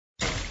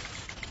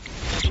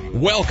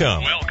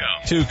Welcome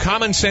to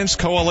Common Sense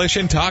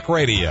Coalition Talk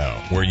Radio,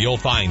 where you'll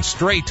find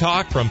straight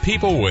talk from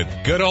people with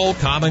good old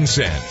common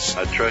sense.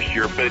 I trust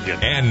your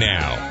opinion. And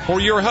now, for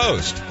your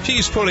host,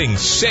 she's putting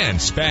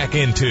sense back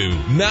into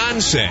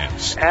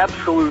nonsense.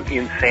 Absolute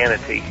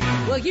insanity.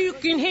 Well, you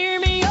can hear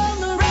me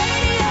on the radio.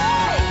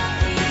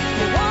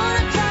 You want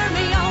to turn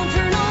me on,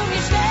 turn on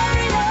your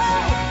stereo.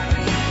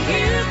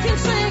 You can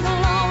sing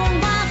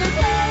along while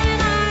they're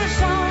playing our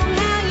song.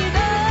 How you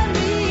done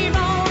me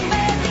wrong,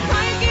 baby,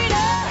 crank it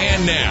up.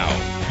 And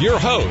now, your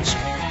host,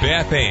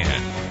 Beth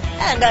Ann.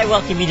 And I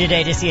welcome you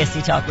today to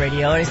CSC Talk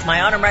Radio. It's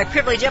my honor, my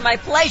privilege, and my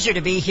pleasure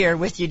to be here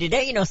with you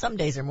today. You know, some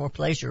days are more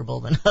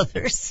pleasurable than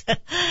others.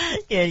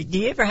 Yeah, do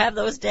you ever have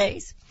those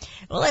days?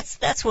 Well,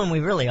 that's when we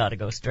really ought to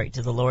go straight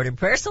to the Lord in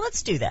prayer, so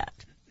let's do that.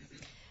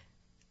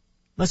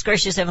 Most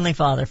gracious Heavenly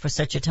Father, for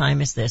such a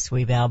time as this,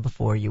 we bow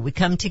before you. We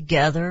come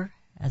together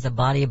as a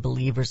body of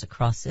believers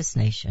across this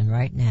nation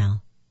right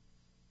now.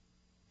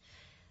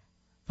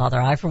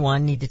 Father, I, for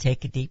one, need to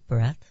take a deep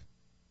breath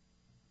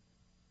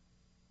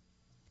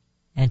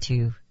and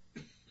to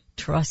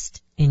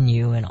trust in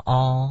you in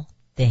all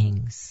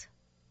things.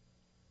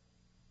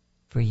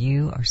 For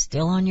you are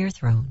still on your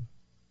throne,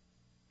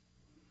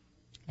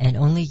 and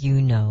only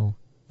you know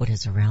what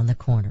is around the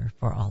corner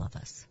for all of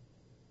us.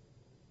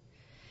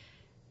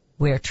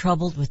 We are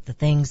troubled with the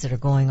things that are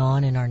going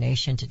on in our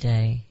nation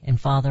today, and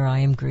Father, I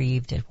am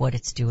grieved at what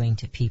it's doing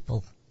to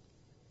people,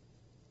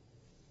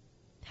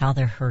 how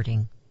they're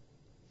hurting.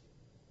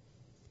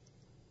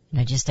 And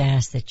I just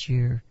ask that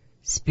your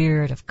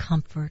spirit of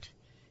comfort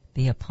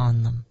be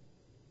upon them,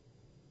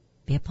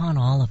 be upon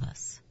all of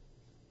us.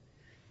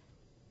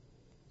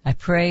 I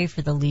pray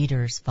for the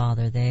leaders,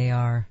 Father. They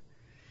are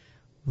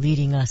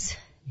leading us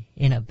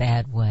in a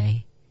bad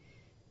way.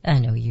 I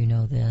know you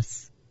know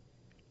this.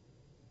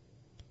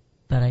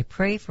 But I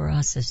pray for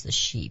us as the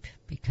sheep,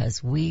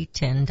 because we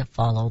tend to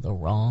follow the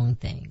wrong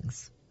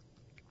things.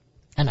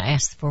 And I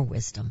ask for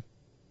wisdom.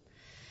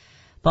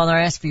 Father,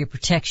 I ask for your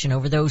protection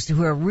over those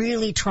who are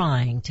really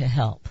trying to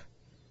help.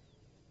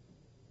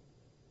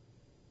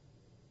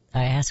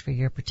 I ask for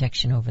your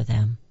protection over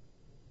them.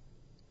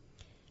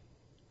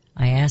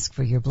 I ask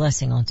for your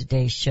blessing on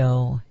today's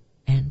show,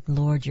 and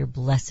Lord, your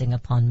blessing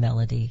upon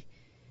Melody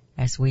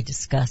as we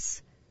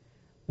discuss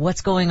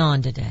what's going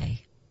on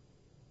today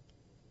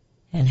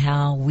and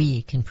how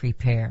we can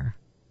prepare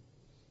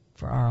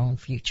for our own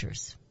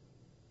futures,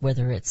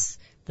 whether it's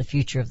the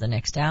future of the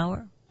next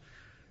hour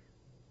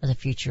or the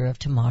future of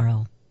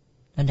tomorrow,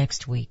 the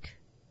next week,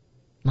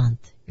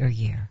 month, or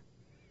year.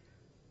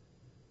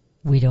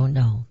 We don't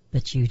know,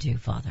 but you do,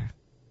 Father.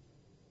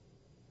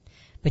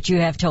 But you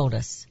have told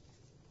us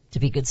to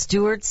be good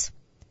stewards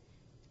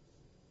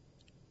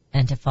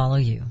and to follow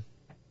you.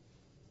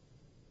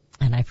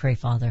 And I pray,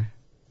 Father,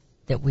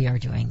 that we are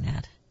doing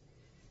that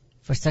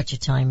for such a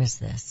time as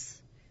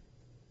this.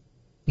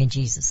 In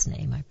Jesus'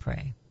 name I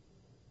pray.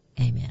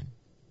 Amen.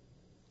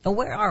 But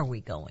where are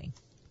we going?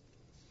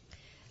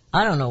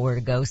 I don't know where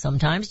to go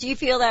sometimes. Do you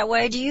feel that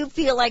way? Do you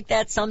feel like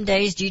that some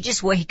days? Do you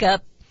just wake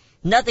up?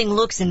 Nothing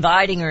looks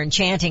inviting or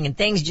enchanting, and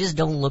things just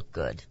don't look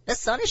good. The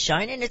sun is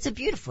shining. It's a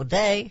beautiful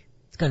day.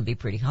 It's going to be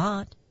pretty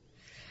hot.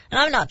 And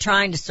I'm not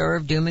trying to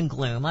serve doom and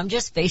gloom. I'm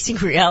just facing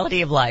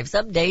reality of life.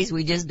 Some days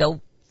we just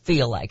don't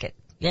feel like it.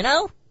 You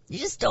know? You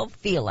just don't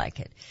feel like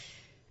it.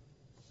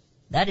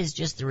 That is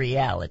just the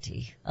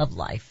reality of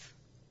life.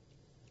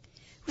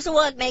 So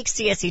what makes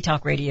CSC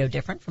Talk Radio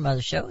different from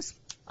other shows?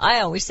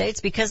 I always say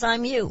it's because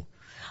I'm you.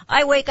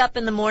 I wake up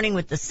in the morning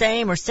with the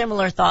same or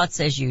similar thoughts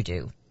as you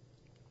do.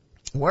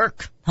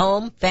 Work,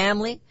 home,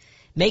 family,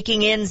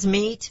 making ends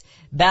meet,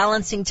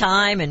 balancing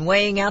time and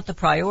weighing out the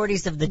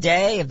priorities of the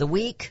day, of the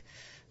week,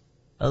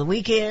 of the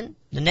weekend,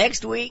 the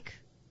next week,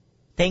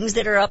 things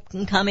that are up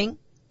and coming.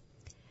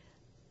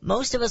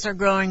 Most of us are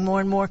growing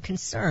more and more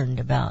concerned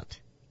about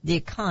the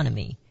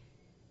economy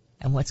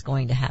and what's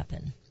going to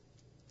happen.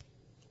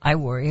 I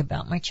worry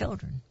about my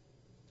children.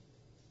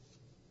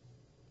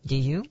 Do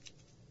you?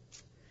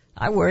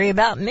 I worry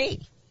about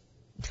me.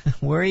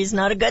 Worry is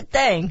not a good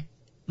thing.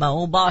 My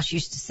old boss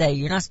used to say,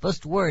 you're not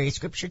supposed to worry.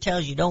 Scripture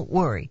tells you don't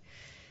worry.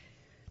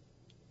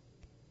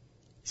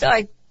 So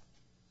I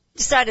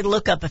decided to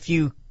look up a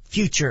few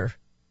future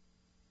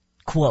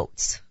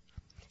quotes.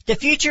 The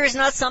future is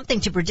not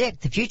something to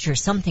predict. The future is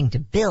something to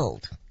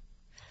build.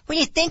 When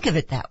you think of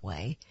it that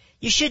way,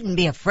 you shouldn't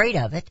be afraid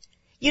of it.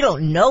 You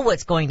don't know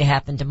what's going to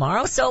happen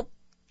tomorrow, so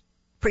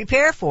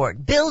prepare for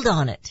it. Build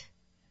on it.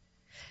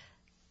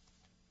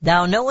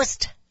 Thou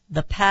knowest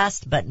the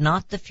past, but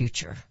not the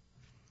future.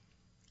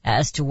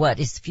 As to what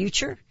is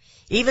future,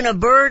 even a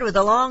bird with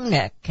a long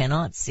neck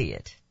cannot see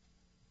it,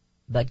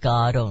 but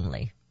God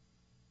only.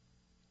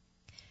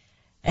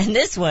 And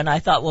this one, I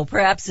thought, well,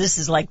 perhaps this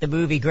is like the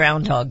movie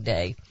Groundhog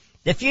Day.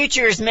 The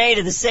future is made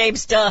of the same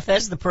stuff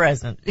as the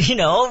present,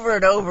 over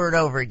and over and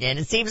over again.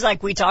 It seems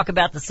like we talk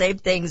about the same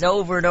things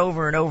over and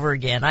over and over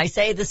again. I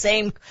use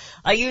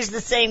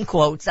the same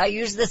quotes, I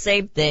use the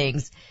same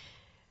things.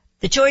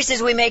 The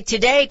choices we make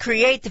today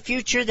create the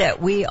future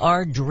that we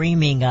are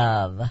dreaming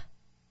of.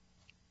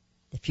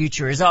 The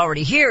future is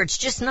already here. It's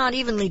just not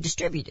evenly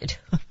distributed.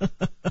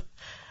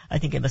 I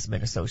think it must have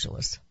been a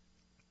socialist.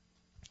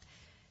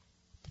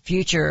 The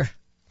future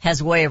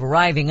has a way of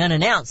arriving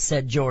unannounced,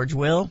 said George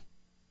Will.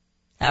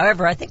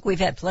 However, I think we've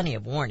had plenty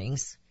of warning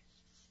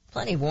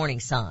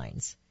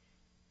signs.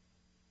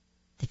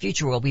 The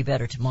future will be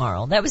better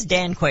tomorrow. That was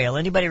Dan Quayle.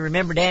 Anybody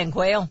remember Dan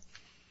Quayle?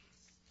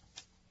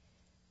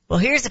 Well,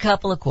 here's a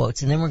couple of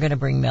quotes, and then we're going to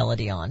bring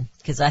Melody on,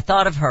 because I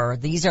thought of her.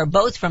 These are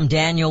both from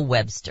Daniel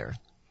Webster.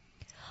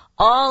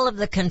 All of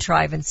the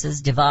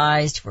contrivances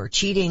devised for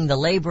cheating the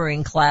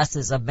laboring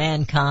classes of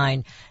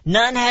mankind,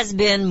 none has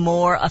been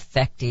more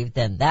effective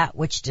than that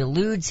which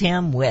deludes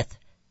him with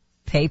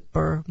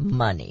paper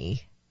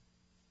money.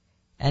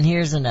 And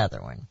here's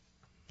another one.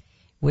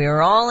 We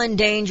are all in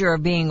danger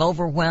of being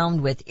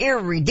overwhelmed with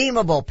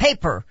irredeemable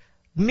paper,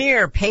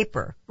 mere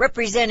paper,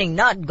 representing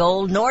not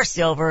gold nor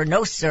silver,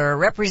 no sir,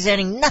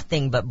 representing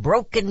nothing but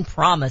broken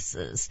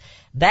promises,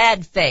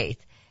 bad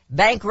faith,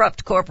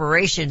 bankrupt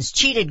corporations,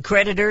 cheated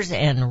creditors,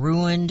 and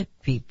ruined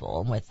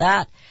people. And with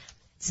that,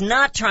 it's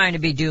not trying to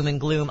be doom and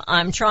gloom.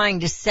 I'm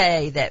trying to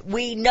say that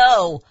we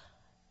know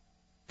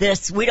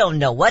this. We don't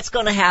know what's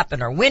going to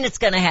happen or when it's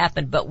going to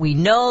happen, but we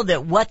know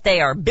that what they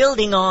are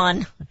building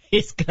on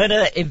is going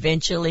to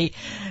eventually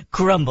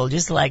crumble,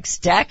 just like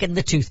stacking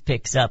the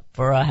toothpicks up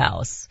for a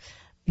house.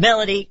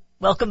 Melody,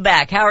 welcome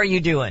back. How are you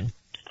doing?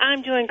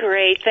 I'm doing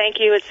great. Thank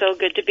you. It's so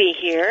good to be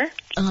here.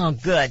 Oh,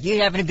 good.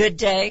 You having a good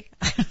day?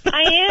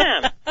 I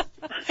am.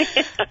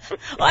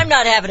 Well, I'm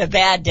not having a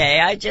bad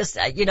day. I just,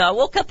 I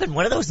woke up in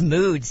one of those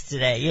moods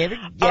today. You ever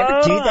do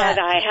that?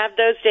 I have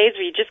those days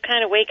where you just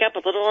kind of wake up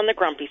a little on the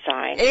grumpy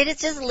side.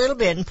 It's just a little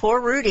bit. And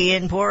poor Rudy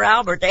and poor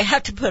Albert, they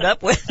have to put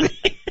up with me.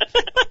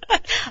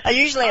 I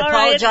usually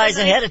apologize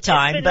ahead of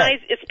time.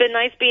 It's been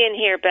nice being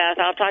here, Beth.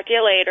 I'll talk to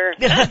you later.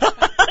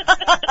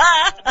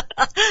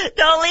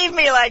 Don't leave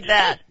me like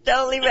that.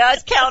 Don't leave me. I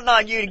was counting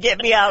on you to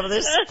get me out of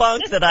this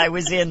funk that I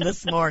was in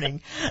this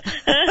morning.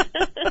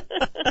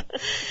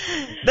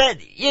 But,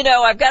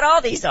 I've got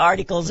all these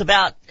articles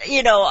about,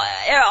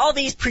 all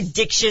these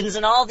predictions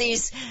and all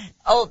these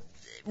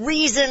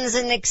reasons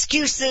and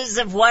excuses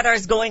of what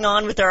is going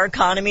on with our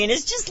economy. And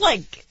it's just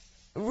like,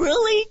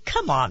 really?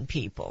 Come on,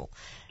 people.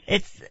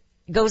 It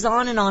goes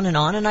on and on and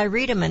on, and I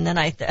read them, and then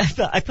I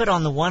put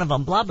on the one of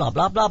them, blah, blah,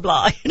 blah, blah,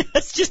 blah.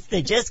 It's just,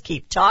 they just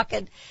keep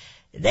talking.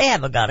 They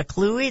haven't got a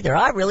clue either.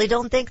 I really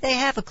don't think they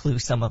have a clue,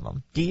 some of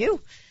them. Do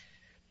you?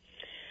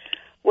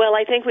 Well,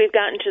 I think we've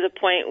gotten to the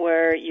point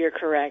where you're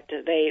correct.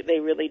 They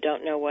really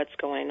don't know what's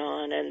going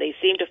on, and they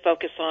seem to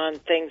focus on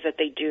things that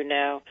they do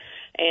know,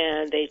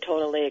 and they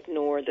totally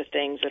ignore the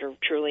things that are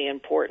truly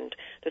important.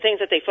 The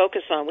things that they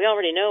focus on, we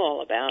already know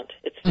all about.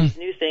 It's these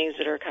new things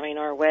that are coming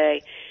our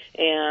way,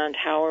 and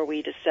how are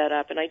we to set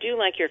up. And I do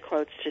like your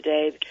quotes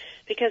today,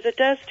 because it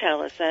does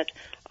tell us that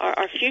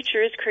our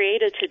future is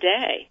created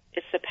today.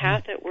 It's the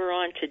path that we're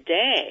on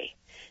today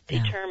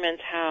determines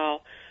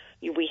how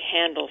we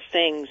handle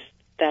things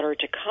that are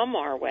to come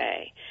our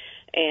way.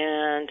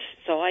 And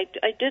so I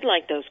did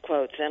like those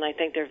quotes, and I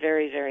think they're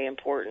very, very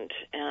important,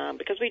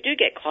 because we do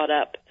get caught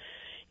up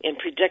in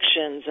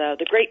predictions.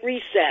 The Great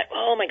Reset,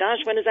 oh my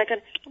gosh, when is that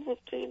going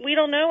to, we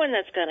don't know when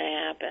that's going to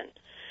happen.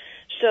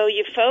 So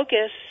you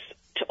focus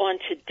on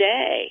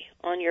today,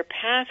 on your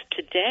path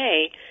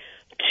today,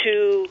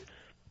 to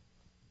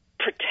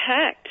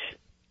protect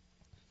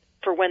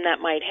for when that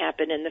might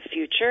happen in the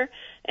future.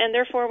 And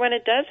therefore, when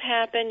it does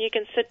happen, you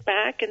can sit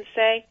back and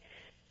say,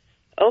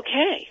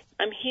 okay,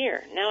 I'm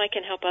here. Now I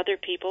can help other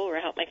people or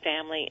help my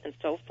family and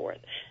so forth.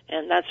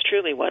 And that's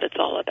truly what it's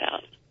all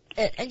about.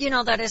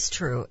 That is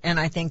true. And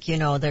I think,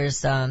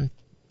 there's,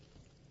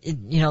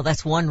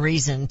 that's one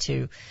reason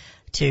to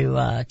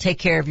take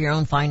care of your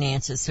own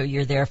finances so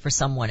you're there for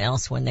someone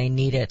else when they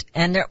need it.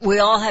 And we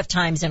all have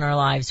times in our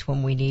lives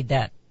when we need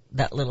that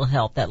little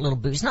help, that little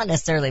boost. Not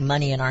necessarily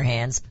money in our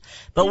hands,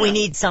 but we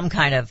need some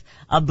kind of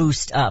a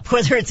boost up,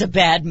 whether it's a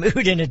bad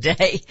mood in a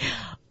day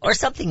or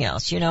something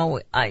else.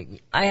 I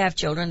have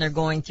children, they're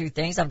going through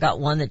things. I've got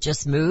one that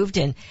just moved,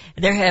 and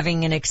they're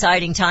having an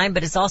exciting time,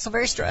 but it's also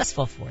very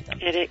stressful for them.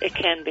 It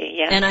can be,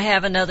 yeah. And I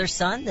have another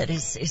son that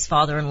his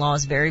father-in-law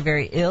is very,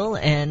 very ill,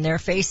 and they're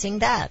facing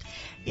that.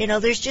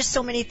 There's just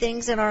so many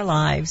things in our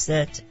lives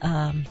that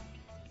are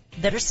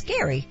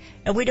scary,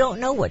 and we don't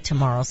know what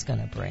tomorrow's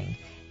going to bring.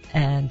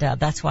 And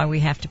that's why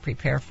we have to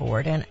prepare for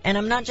it. And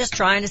I'm not just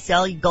trying to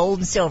sell you gold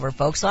and silver,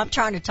 folks. So I'm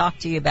trying to talk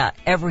to you about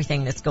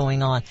everything that's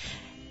going on.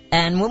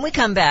 And when we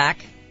come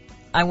back,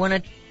 I want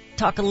to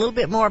talk a little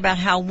bit more about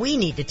how we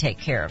need to take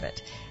care of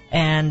it.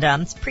 And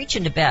it's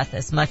preaching to Beth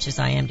as much as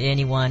I am to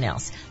anyone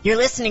else. You're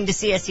listening to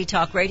CSC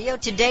Talk Radio.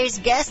 Today's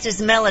guest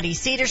is Melody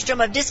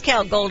Cedarstrom of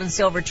Discount Gold and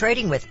Silver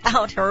Trading.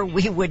 Without her,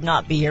 we would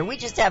not be here. We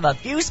just have a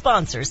few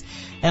sponsors.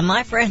 And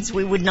my friends,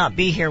 we would not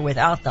be here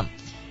without them.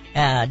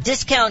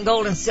 Discount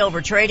Gold and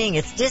Silver Trading,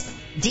 it's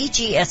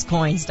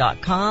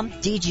DGScoins.com,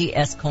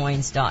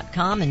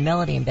 DGScoins.com, and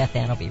Melody and Beth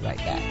Ann will be right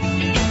back.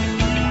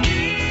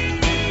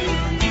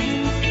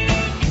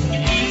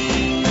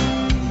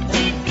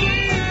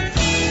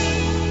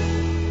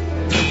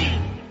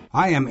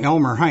 I am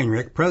Elmer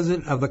Heinrich,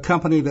 president of the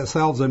company that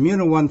sells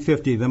Immuno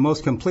 150, the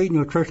most complete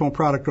nutritional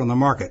product on the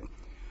market.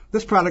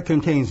 This product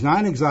contains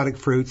 9 exotic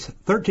fruits,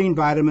 13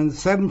 vitamins,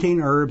 17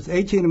 herbs,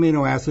 18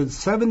 amino acids,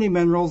 70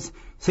 minerals,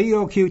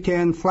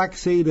 CoQ10,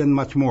 flaxseed, and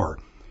much more.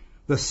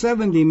 The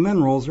 70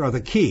 minerals are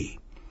the key.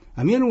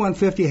 Immuno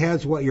 150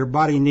 has what your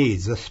body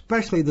needs,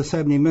 especially the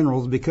 70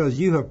 minerals, because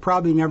you have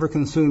probably never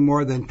consumed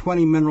more than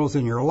 20 minerals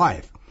in your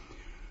life.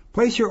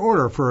 Place your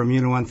order for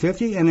Immuno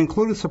 150 and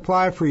include a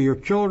supply for your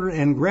children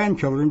and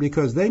grandchildren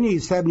because they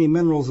need 70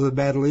 minerals as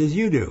badly as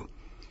you do.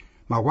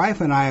 My wife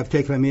and I have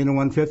taken Immuno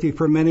 150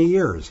 for many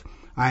years.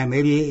 I am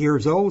 88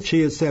 years old, she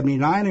is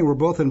 79, and we're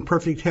both in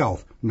perfect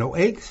health. No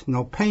aches,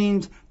 no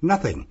pains,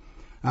 nothing.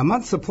 A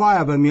month's supply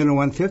of Immuno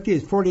 150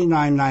 is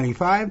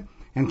 $49.95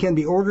 and can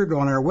be ordered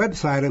on our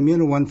website,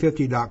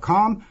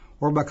 immuno150.com,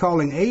 or by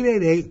calling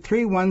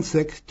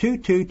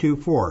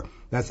 888-316-2224.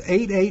 That's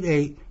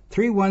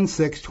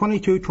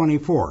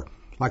 888-316-2224.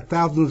 Like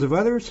thousands of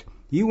others,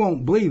 you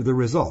won't believe the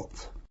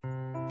results.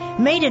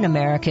 Made in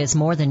America is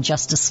more than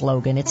just a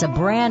slogan. It's a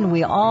brand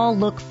we all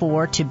look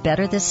for to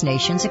better this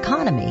nation's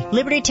economy.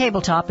 Liberty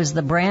Tabletop is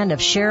the brand of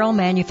Cheryl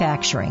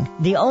Manufacturing.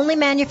 The only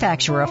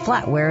manufacturer of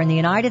flatware in the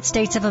United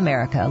States of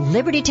America,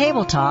 Liberty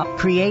Tabletop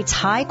creates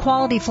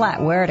high-quality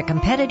flatware at a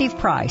competitive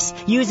price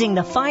using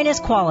the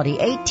finest quality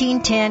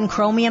 1810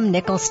 chromium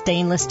nickel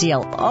stainless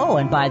steel. Oh,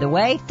 and by the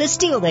way, the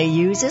steel they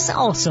use is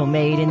also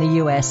made in the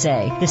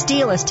USA. The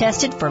steel is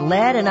tested for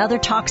lead and other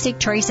toxic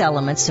trace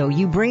elements, so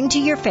you bring to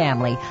your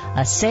family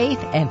a safe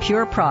and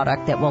pure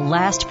product that will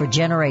last for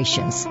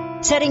generations.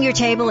 Setting your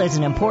table is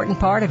an important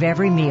part of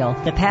every meal.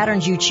 The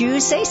patterns you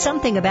choose say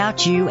something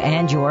about you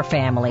and your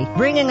family.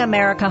 Bringing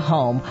America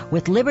home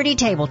with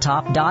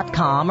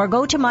LibertyTabletop.com, or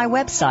go to my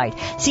website,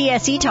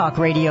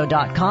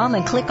 CSETalkRadio.com,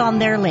 and click on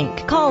their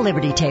link. Call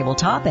Liberty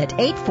Tabletop at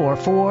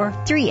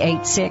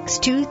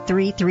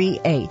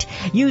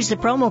 844-386-2338. Use the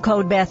promo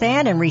code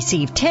BethAnn and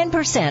receive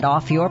 10%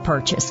 off your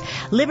purchase.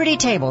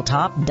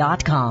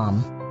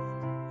 LibertyTabletop.com.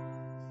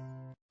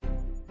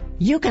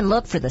 You can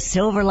look for the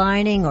silver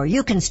lining, or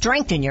you can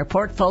strengthen your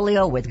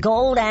portfolio with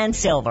gold and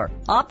silver.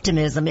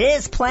 Optimism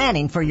is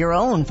planning for your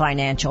own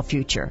financial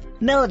future.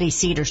 Melody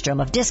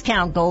Cedarstrom of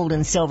Discount Gold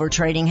and Silver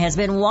Trading has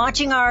been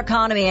watching our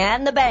economy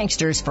and the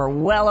banksters for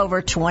well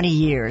over 20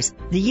 years.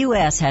 The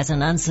U.S. has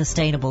an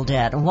unsustainable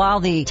debt, and while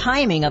the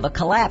timing of a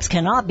collapse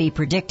cannot be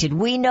predicted,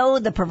 we know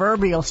the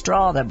proverbial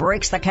straw that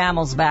breaks the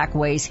camel's back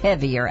weighs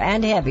heavier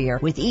and heavier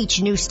with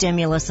each new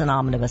stimulus and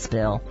omnibus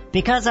bill.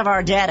 Because of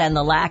our debt and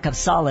the lack of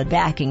solid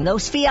backing,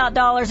 those fiat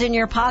dollars in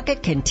your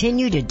pocket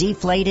continue to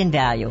deflate in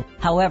value.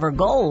 However,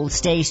 gold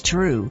stays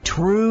true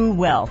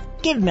wealth.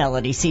 Give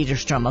Melody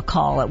Cedarstrom a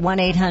call at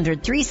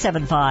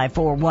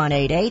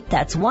 1-800-375-4188.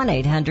 That's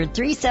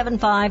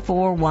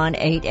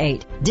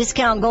 1-800-375-4188.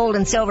 Discount Gold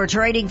and Silver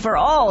Trading for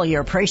all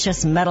your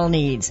precious metal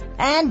needs.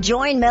 And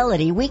join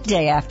Melody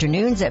weekday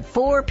afternoons at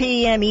 4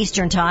 p.m.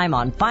 Eastern Time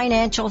on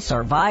Financial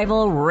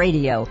Survival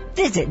Radio.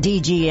 Visit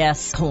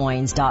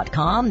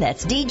DGScoins.com.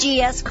 That's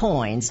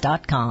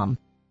DGScoins.com.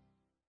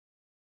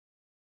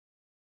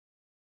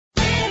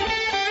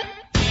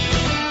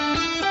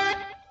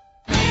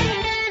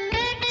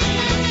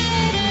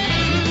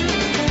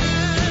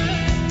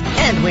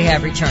 We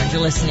have returned.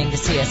 You're listening to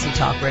CSE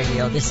Talk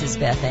Radio. This is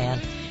Beth Ann.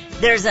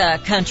 There's a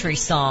country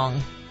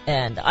song,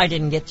 and I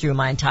didn't get through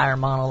my entire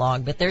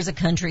monologue, but there's a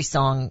country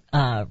song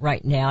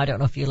right now. I don't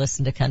know if you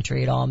listen to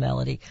country at all,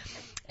 Melody.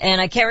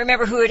 And I can't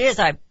remember who it is.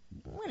 I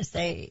want to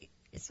say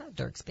it's not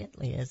Dierks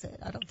Bentley, is it?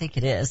 I don't think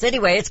it is.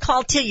 Anyway, it's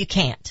called Till You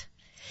Can't.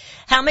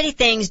 How many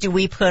things do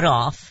we put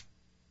off,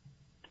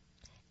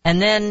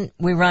 and then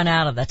we run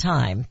out of the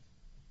time?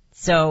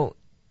 So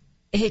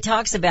he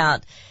talks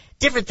about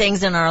different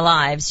things in our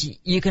lives.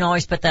 You can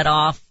always put that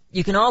off.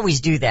 You can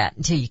always do that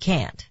until you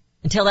can't,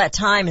 until that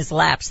time has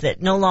lapsed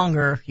that no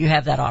longer you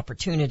have that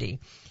opportunity.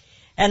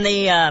 And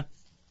the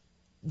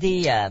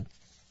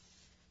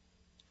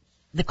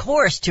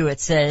chorus to it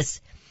says,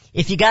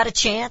 if you got a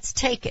chance,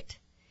 take it.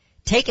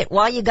 Take it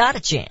while you got a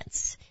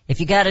chance.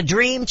 If you got a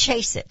dream,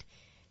 chase it,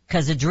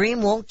 'cause a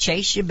dream won't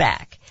chase you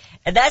back.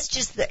 And that's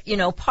just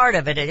part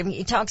of it. I mean,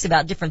 he talks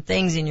about different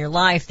things in your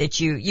life that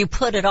you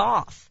put it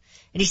off.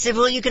 And he said,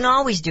 well, you can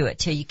always do it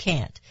till you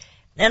can't.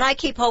 And I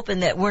keep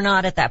hoping that we're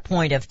not at that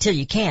point of till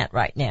you can't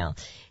right now.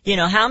 You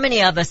know, how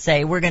many of us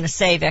say we're going to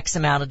save X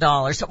amount of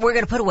dollars, or we're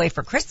going to put away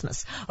for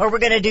Christmas, or we're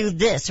going to do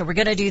this, or we're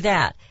going to do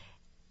that.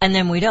 And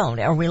then we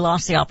don't, or we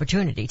lost the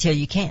opportunity till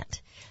you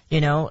can't.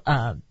 You know,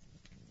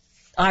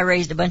 I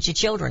raised a bunch of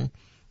children.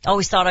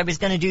 Always thought I was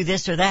going to do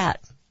this or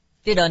that.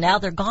 You know, now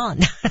they're gone.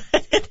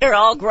 They're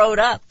all grown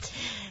up.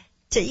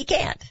 Till you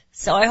can't.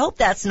 So I hope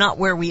that's not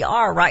where we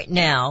are right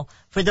now.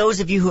 For those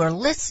of you who are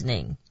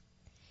listening,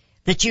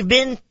 that you've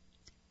been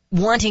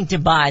wanting to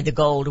buy the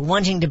gold,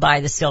 wanting to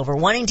buy the silver,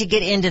 wanting to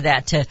get into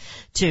that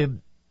to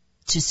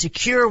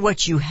secure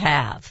what you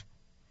have.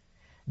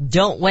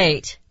 Don't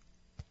wait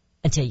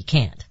until you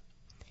can't.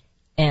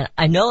 And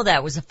I know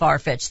that was a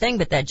far-fetched thing,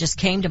 but that just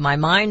came to my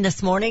mind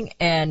this morning,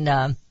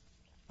 and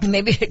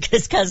Maybe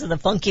it's because of the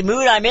funky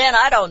mood I'm in,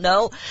 I don't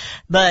know.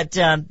 But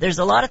there's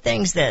a lot of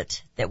things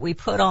that we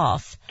put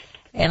off.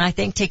 And I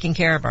think taking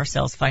care of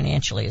ourselves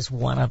financially is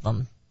one of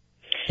them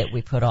that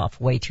we put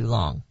off way too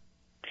long.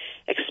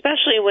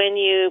 Especially when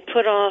you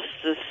put off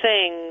the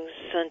things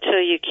until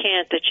you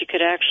can't that you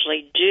could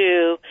actually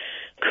do,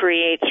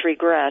 creates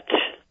regret.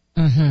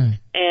 Mm-hmm.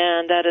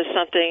 And that is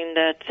something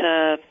that,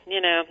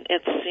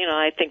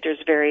 I think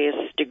there's various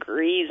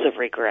degrees of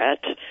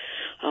regret.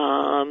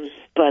 And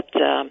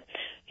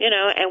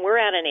we're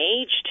at an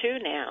age too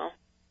now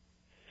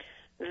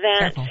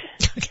that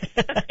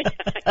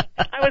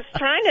I was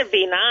trying to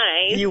be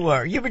nice. You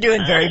were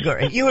doing very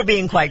good. You were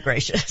being quite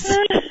gracious.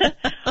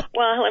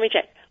 Well, let me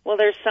check. Well,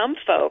 there's some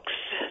folks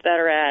that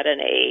are at an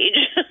age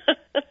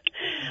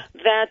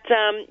that,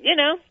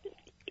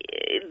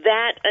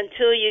 that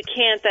until you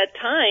can't, that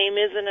time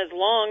isn't as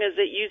long as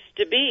it used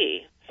to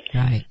be.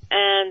 Right.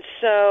 And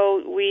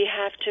so we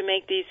have to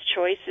make these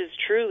choices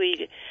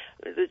truly.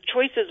 The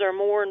choices are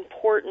more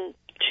important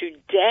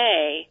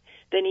today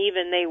than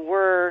even they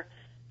were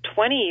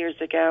 20 years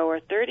ago or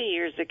 30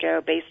 years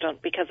ago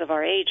because of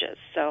our ages.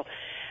 So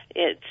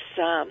it's,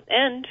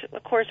 and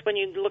of course when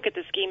you look at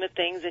the scheme of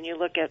things and you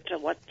look at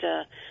what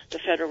the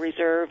Federal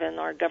Reserve and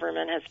our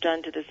government has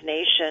done to this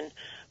nation,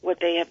 what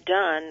they have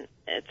done,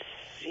 it's,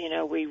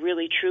 we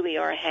really truly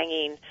are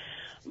hanging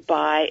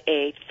by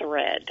a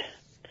thread.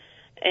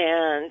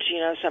 And,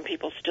 some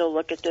people still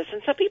look at this,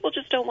 and some people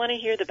just don't want to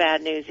hear the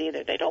bad news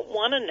either. They don't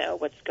want to know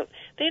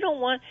they don't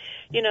want,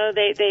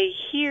 they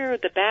hear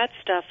the bad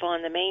stuff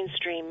on the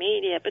mainstream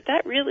media, but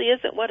that really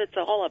isn't what it's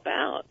all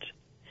about.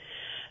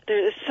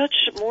 There is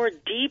such more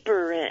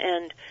deeper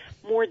and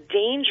more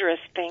dangerous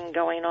thing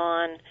going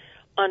on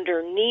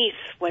underneath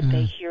what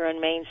they hear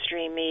on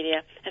mainstream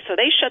media. And so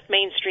they shut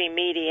mainstream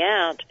media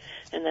out,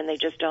 and then they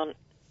just don't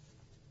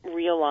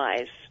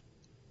realize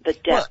the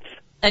depth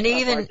of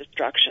our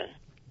destruction.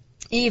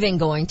 Even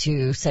going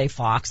to, say,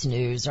 Fox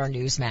News or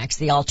Newsmax,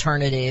 the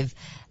alternative,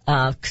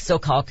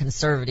 so-called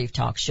conservative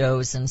talk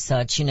shows and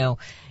such,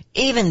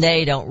 even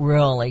they don't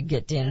really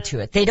get into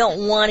it. They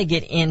don't want to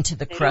get into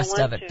the crust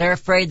of it. They're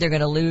afraid they're going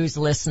to lose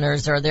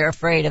listeners, or they're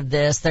afraid of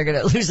this. They're going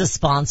to lose a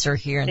sponsor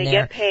here and there. They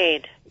get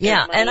paid.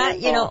 Yeah, and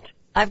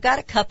I've got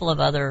a couple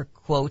of other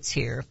quotes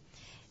here.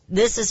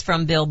 This is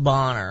from Bill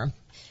Bonner.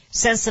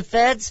 Since the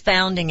Fed's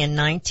founding in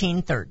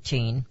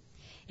 1913,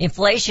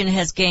 inflation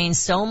has gained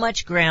so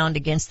much ground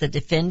against the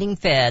defending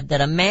Fed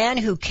that a man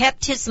who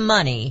kept his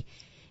money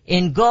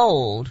in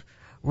gold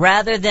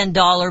rather than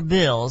dollar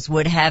bills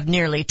would have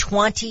nearly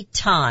 20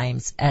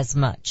 times as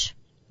much.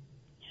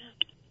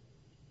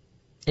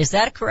 Is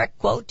that a correct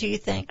quote, do you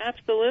think?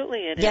 Absolutely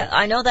it is. Yeah,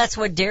 I know that's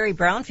what Derry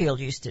Brownfield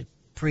used to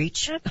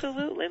preach.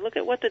 Absolutely. Look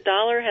at what the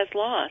dollar has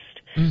lost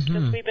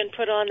since we've been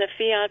put on the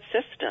fiat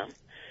system.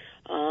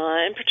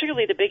 And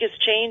particularly the biggest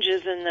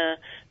changes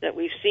that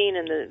we've seen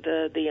in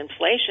the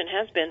inflation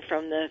has been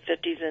from the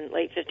 50s and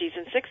late 50s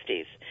and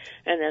 60s,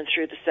 and then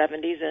through the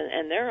 70s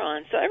and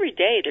thereon. So every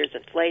day there's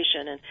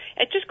inflation, and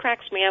it just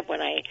cracks me up when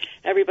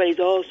everybody's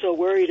so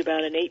worried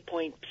about an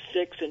 8.6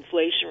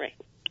 inflation rate.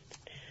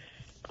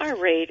 Our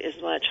rate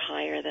is much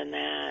higher than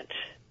that.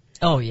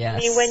 Oh yes. I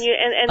mean, when you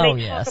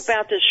they talk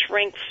about the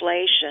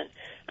shrinkflation.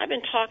 I've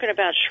been talking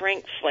about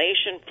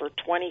shrinkflation for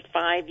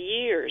 25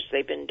 years.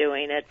 They've been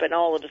doing it, but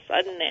all of a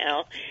sudden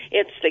now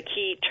it's the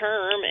key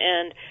term,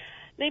 and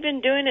they've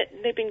been doing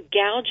it. They've been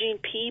gouging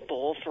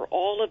people for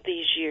all of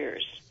these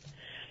years.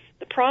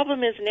 The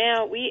problem is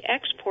now we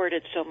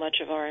exported so much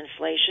of our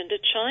inflation to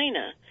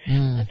China.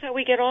 That's how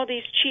we get all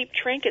these cheap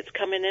trinkets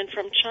coming in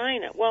from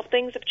China. Well,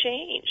 things have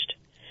changed.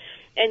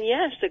 And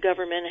yes, the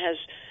government has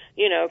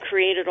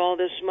created all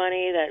this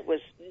money that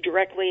was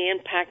directly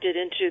impacted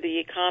into the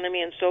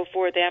economy and so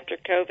forth after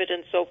COVID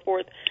and so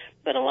forth.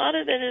 But a lot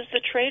of it is the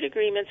trade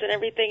agreements and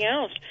everything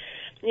else.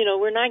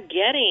 We're not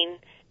getting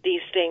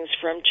these things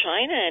from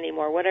China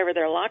anymore. Whatever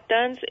their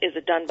lockdowns, is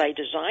it done by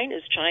design?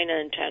 Is China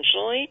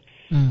intentionally?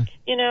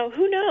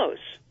 Who knows?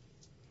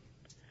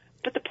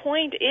 But the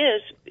point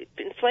is,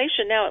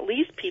 inflation now, at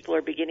least people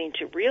are beginning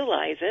to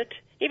realize it.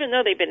 Even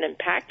though they've been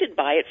impacted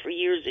by it for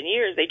years and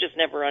years, they just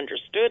never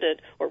understood it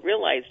or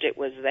realized it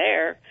was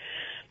there.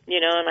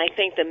 And I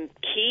think the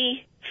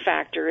key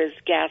factor is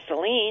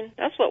gasoline.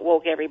 That's what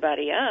woke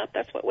everybody up.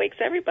 That's what wakes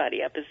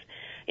everybody up is,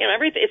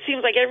 it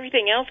seems like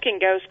everything else can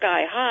go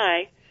sky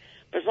high,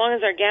 but as long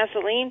as our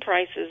gasoline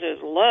prices is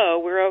low,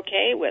 we're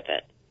okay with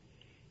it.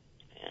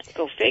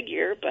 Go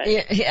figure, but.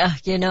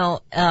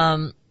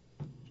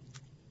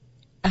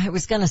 I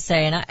was going to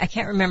say, and I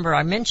can't remember,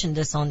 I mentioned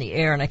this on the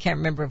air, and I can't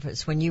remember if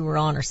it's when you were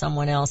on or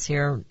someone else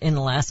here in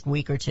the last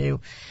week or two,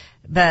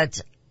 but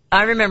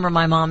I remember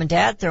my mom and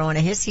dad throwing a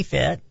hissy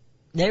fit.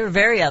 They were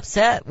very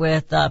upset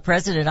with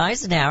President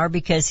Eisenhower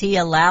because he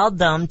allowed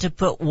them to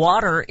put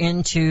water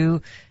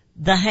into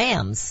the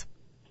hams.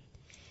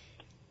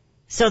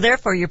 So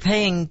therefore you're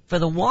paying for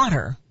the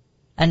water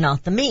and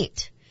not the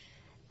meat.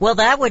 Well,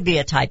 that would be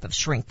a type of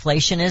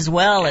shrinkflation as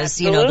well as,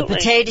 Absolutely. The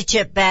potato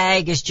chip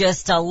bag is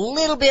just a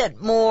little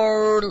bit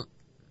more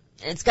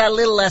it's got a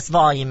little less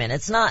volume in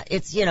it.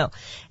 It's, you know,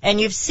 and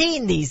you've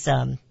seen these,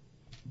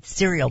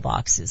 cereal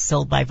boxes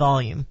sold by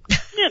volume.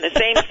 Yeah, the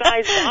same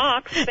size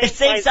box. The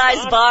same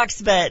size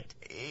box, but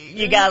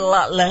you got a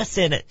lot less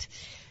in it.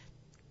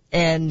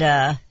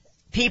 And,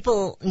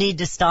 people need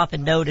to stop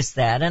and notice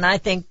that. And I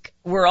think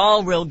we're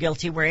all real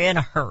guilty. We're in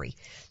a hurry.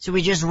 So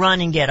we just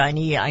run and get, I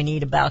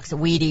need a box of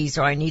Wheaties,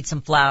 or I need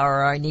some flour,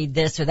 or I need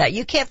this or that.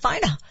 You can't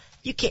find a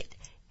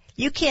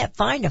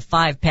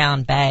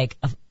 5-pound bag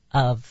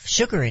of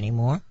sugar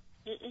anymore.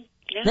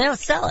 Yeah. They don't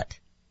sell it.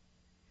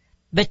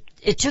 But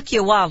it took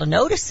you a while to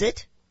notice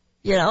it.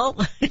 You know,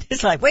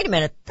 it's like, wait a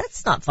minute,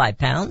 that's not 5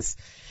 pounds.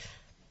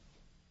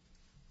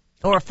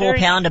 Or a full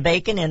pound of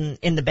bacon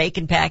in the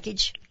bacon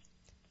package.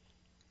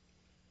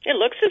 It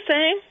looks the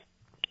same.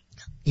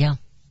 Yeah.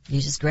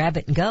 You just grab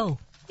it and go.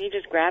 You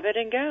just grab it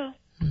and go.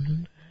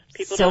 Mm-hmm.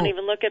 People don't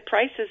even look at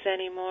prices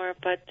anymore.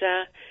 But,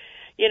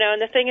 you know,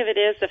 and the thing of it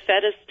is, the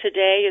Fed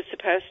today is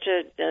supposed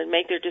to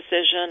make their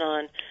decision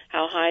on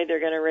how high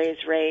they're going to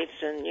raise rates.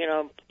 And, you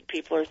know,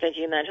 people are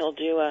thinking that he'll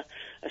do a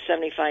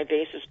 75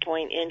 basis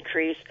point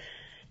increase.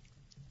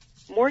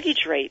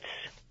 Mortgage rates,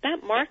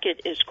 that market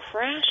is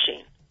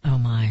crashing. Oh,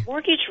 my.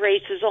 Mortgage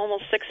rates is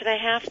almost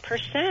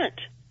 6.5%.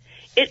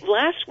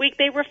 Last week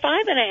they were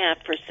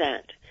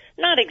 5.5%.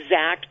 Not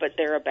exact, but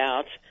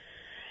thereabouts.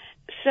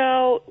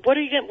 So what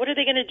are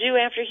they going to do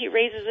after he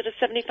raises it to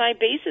 75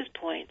 basis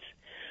points?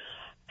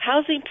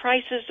 Housing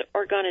prices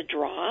are going to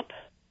drop.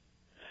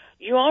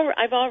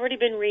 I've already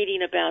been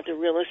reading about the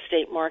real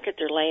estate market.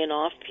 They're laying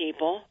off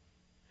people.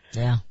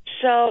 Yeah.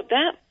 So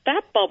that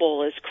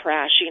bubble is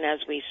crashing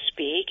as we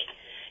speak.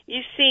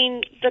 You've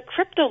seen the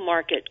crypto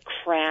market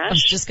crash. I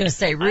was just going to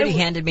say, Rudy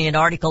handed me an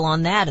article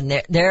on that, and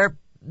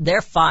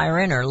they're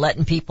firing or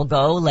letting people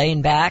go,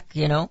 laying back,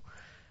 you know.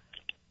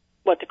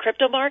 What, the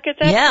crypto markets?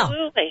 Yeah.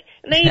 Absolutely.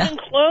 And they even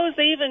close.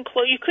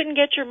 You couldn't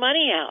get your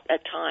money out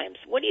at times.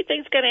 What do you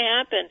think is going to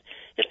happen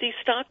if these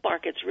stock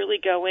markets really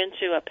go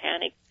into a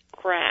panic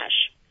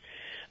crash?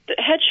 The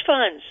hedge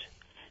funds.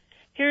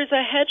 Here's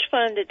a hedge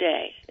fund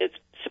today. It's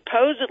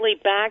supposedly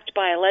backed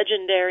by a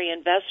legendary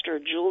investor,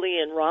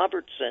 Julian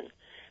Robertson.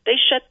 They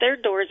shut their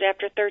doors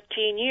after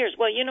 13 years.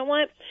 Well, you know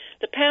what?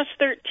 The past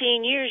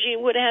 13 years, you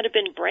would have had to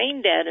been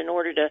brain dead in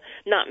order to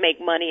not make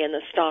money in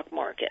the stock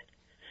market.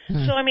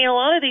 So, I mean, a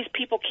lot of these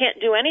people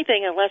can't do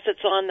anything unless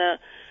it's on the,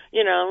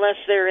 you know, unless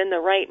they're in the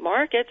right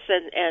markets.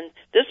 And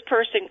this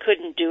person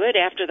couldn't do it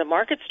after the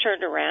markets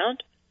turned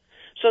around.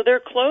 So they're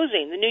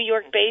closing. The New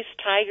York-based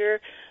Tiger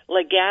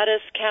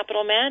Legatus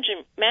Capital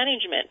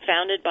Management,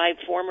 founded by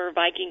former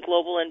Viking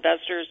Global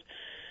Investors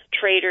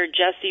trader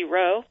Jesse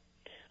Rowe,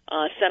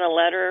 sent a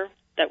letter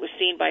that was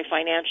seen by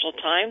Financial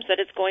Times that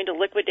it's going to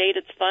liquidate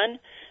its fund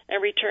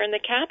and return the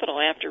capital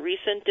after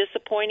recent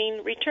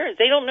disappointing returns.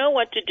 They don't know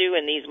what to do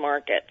in these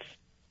markets.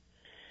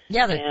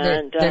 Yeah,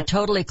 they're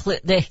totally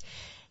they're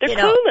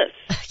clueless.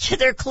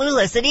 They're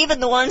clueless. And even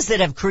the ones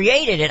that have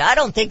created it, I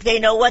don't think they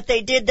know what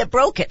they did that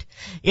broke it.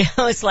 You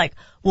know, it's like,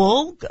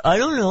 well, I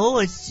don't know.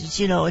 It's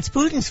you know, it's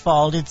Putin's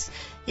fault. It's,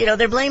 you know,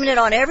 they're blaming it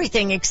on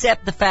everything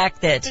except the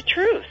fact that the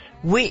truth.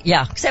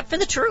 Except for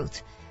the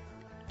truth.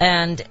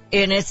 And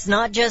it's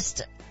not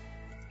just,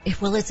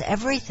 it's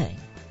everything.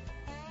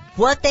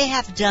 What they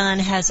have done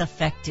has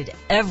affected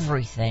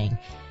everything.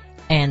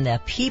 And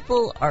the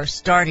people are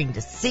starting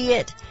to see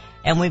it.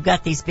 And we've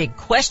got these big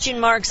question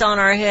marks on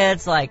our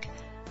heads, like,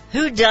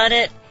 who done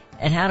it?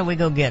 And how do we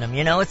go get them?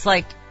 You know, it's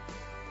like,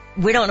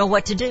 we don't know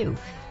what to do.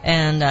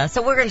 And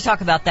so we're going to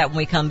talk about that when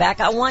we come back.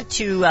 I want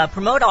to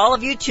promote all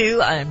of you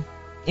to,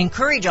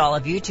 encourage all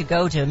of you to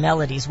go to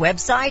Melody's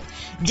website,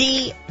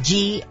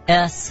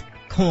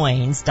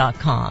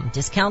 DGScoins.com.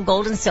 Discount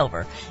gold and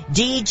silver.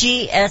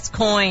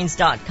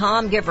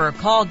 DGScoins.com. Give her a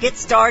call. Get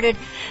started.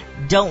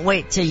 Don't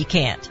wait till you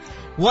can't.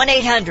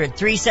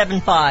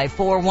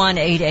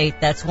 1-800-375-4188.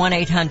 That's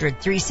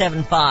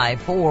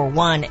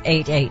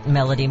 1-800-375-4188.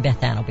 Melody and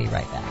Beth Ann will be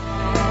right back.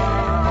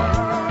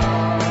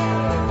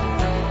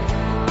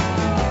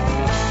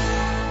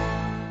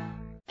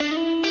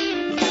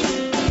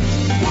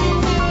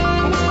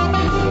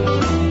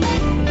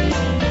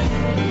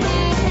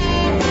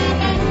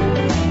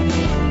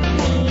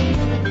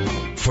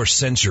 For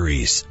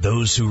centuries,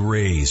 those who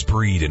raise,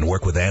 breed, and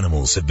work with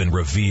animals have been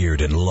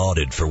revered and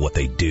lauded for what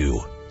they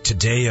do.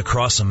 Today,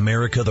 across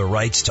America, the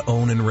rights to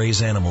own and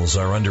raise animals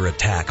are under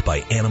attack by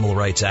animal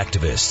rights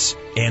activists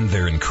and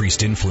their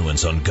increased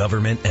influence on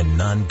government and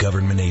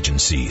non-government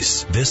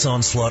agencies. This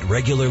onslaught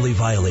regularly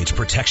violates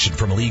protection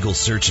from illegal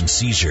search and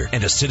seizure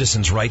and a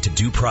citizen's right to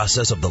due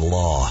process of the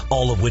law,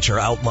 all of which are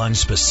outlined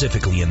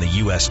specifically in the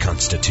U.S.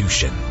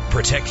 Constitution.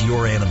 Protect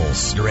your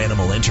animals, your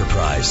animal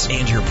enterprise,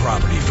 and your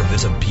property from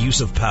this abuse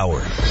of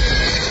power.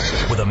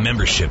 With a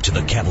membership to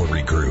the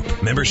Cavalry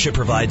Group, membership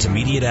provides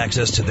immediate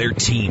access to their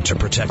team to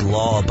protect protect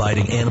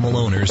law-abiding animal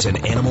owners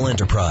and animal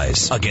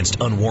enterprise against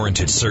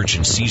unwarranted search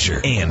and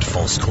seizure and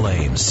false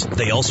claims.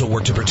 They also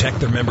work to protect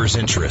their members'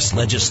 interests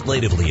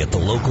legislatively at the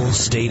local,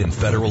 state, and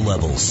federal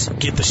levels.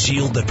 Get the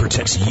shield that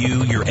protects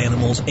you, your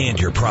animals, and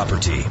your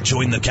property.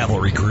 Join the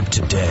Cavalry Group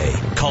today.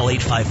 Call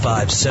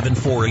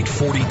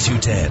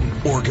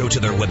 855-748-4210 or go to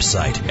their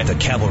website at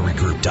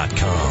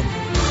thecavalrygroup.com.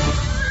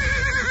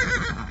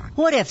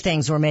 What if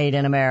things were made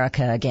in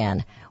America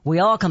again? We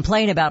all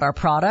complain about our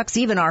products,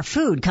 even our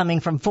food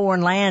coming from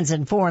foreign lands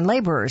and foreign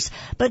laborers.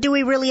 But do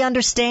we really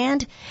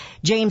understand?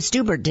 James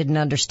Stubert didn't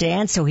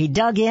understand, so he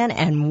dug in,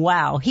 and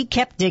wow, he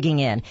kept digging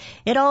in.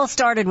 It all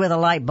started with a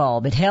light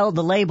bulb. It held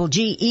the label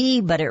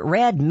GE, but it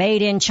read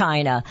Made in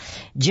China.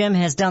 Jim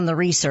has done the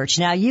research.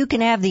 Now you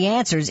can have the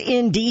answers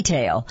in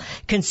detail.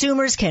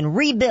 Consumers can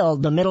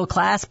rebuild the middle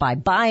class by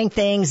buying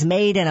things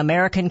made in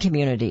American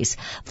communities.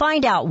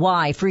 Find out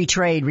why free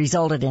trade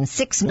resulted in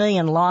 6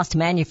 million lost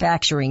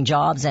manufacturing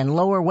jobs and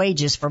lower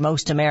wages for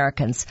most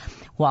Americans.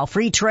 While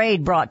free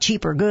trade brought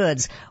cheaper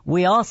goods,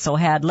 we also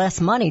had less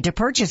money to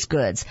purchase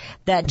goods.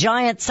 That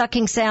giant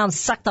sucking sound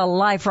sucked the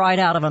life right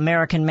out of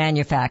American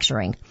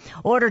manufacturing.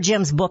 Order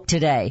Jim's book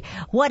today,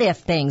 What If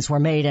Things Were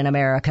Made in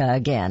America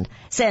Again?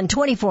 Send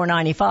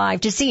 $24.95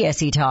 to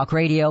CSE Talk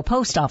Radio,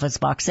 Post Office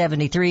Box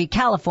 73,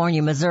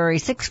 California, Missouri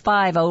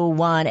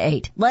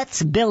 65018.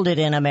 Let's build it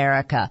in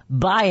America,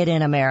 buy it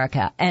in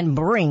America, and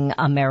bring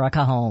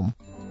America home.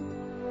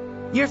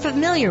 You're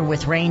familiar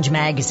with Range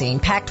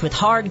Magazine, packed with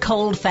hard,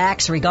 cold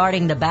facts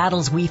regarding the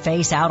battles we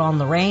face out on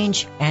the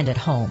range and at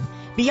home.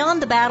 Beyond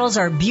the battles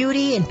are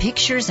beauty and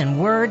pictures and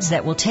words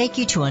that will take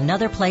you to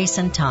another place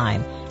and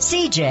time.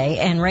 CJ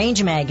and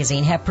Range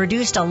Magazine have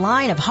produced a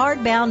line of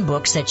hardbound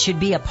books that should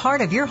be a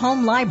part of your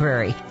home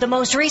library. The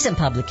most recent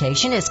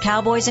publication is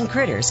Cowboys and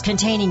Critters,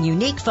 containing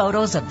unique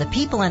photos of the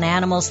people and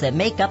animals that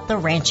make up the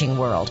ranching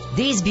world.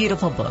 These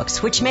beautiful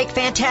books, which make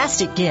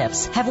fantastic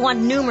gifts, have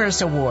won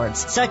numerous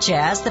awards, such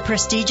as the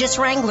prestigious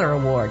Wrangler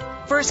Award,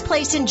 First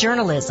Place in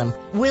Journalism,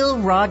 Will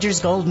Rogers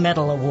Gold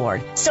Medal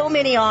Award. So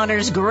many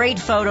honors, great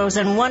photos,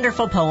 and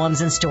wonderful poems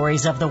and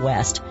stories of the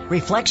West.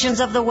 Reflections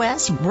of the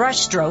West,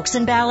 Brushstrokes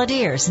and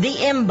Balladeers, The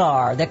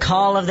Imbar, The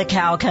Call of the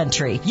Cow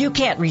Country. You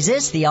can't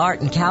resist the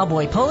art and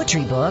cowboy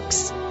poetry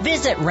books.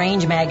 Visit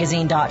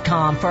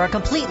rangemagazine.com for a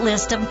complete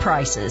list of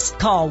prices.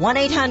 Call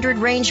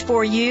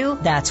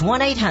 1-800-RANGE-4U. That's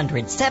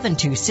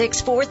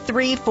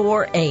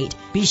 1-800-726-4348.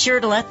 Be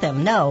sure to let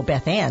them know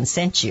Beth Ann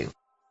sent you.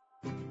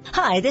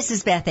 Hi, this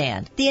is Beth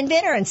Ann. The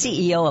inventor and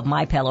CEO of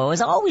MyPillow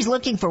is always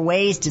looking for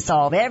ways to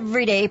solve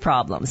everyday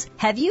problems.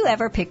 Have you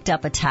ever picked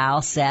up a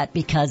towel set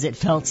because it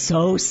felt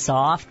so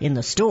soft in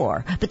the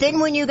store, but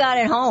then when you got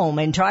it home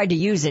and tried to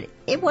use it,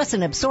 it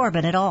wasn't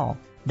absorbent at all?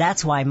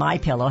 That's why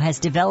MyPillow has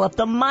developed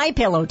the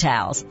MyPillow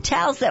towels.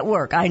 Towels that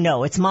work. I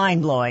know, it's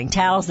mind-blowing.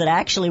 Towels that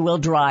actually will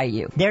dry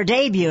you. They're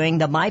debuting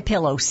the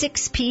MyPillow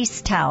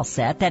 6-piece towel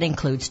set that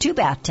includes 2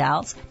 bath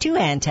towels, 2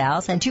 hand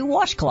towels, and 2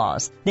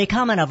 washcloths. They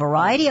come in a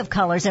variety of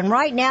colors, and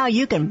right now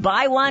you can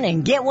buy one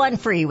and get one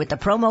free with the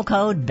promo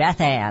code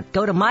BethAnn.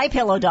 Go to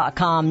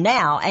MyPillow.com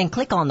now and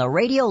click on the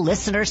radio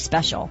listener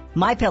special.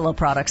 MyPillow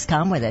products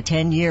come with a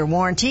 10-year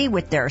warranty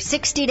with their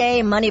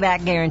 60-day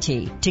money-back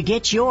guarantee. To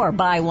get your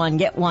buy one,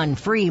 get one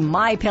free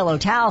MyPillow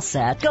towel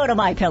set, go to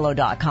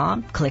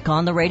MyPillow.com, click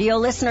on the radio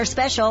listener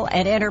special,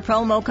 and enter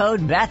promo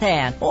code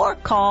BethAnn, or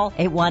call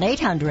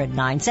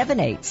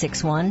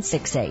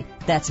 1-800-978-6168.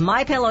 That's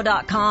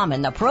MyPillow.com,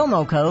 and the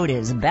promo code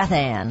is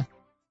BethAnn.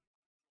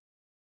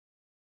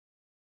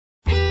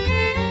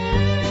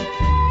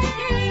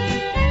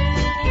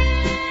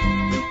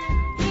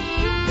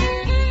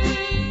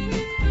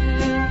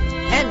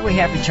 We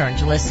have returned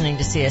to listening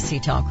to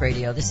CSC Talk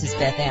Radio. This is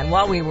Beth Ann.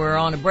 While we were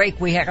on a break,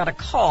 we got a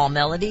call,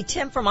 Melody.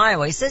 Tim from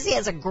Iowa. He says he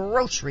has a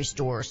grocery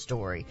store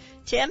story.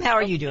 Tim, how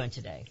are you doing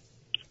today?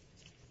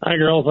 Hi,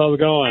 girls. How's it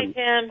going?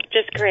 Hi, Tim.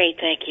 Just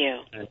great. Thank you.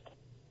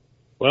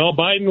 Well,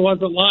 Biden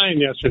wasn't lying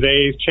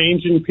yesterday. He's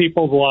changing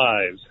people's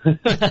lives.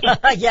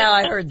 Yeah,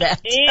 I heard that.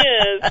 He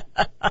is.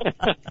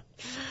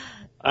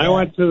 I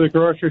went to the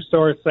grocery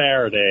store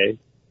Saturday,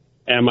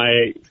 and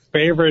my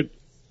favorite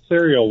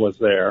cereal was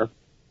there.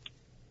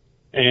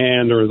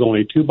 And there was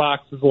only 2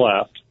 boxes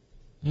left.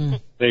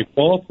 They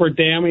both were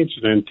damaged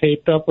and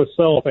taped up with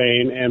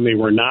cellophane, and they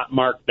were not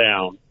marked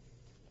down.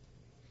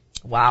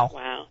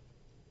 Wow.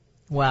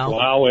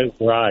 Wow is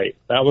right.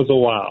 That was a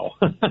wow.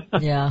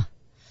 Yeah.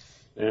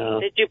 Yeah.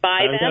 Did you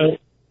buy them?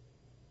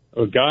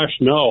 Oh gosh,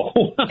 no.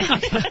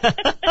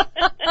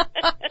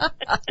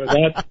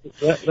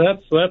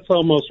 That's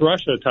almost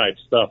Russia type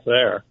stuff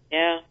there.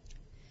 Yeah.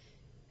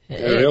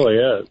 It really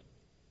is.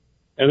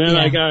 And then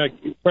I got a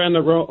friend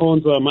that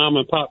owns a mom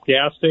and pop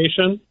gas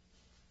station.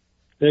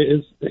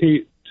 To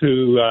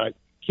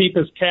keep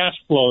his cash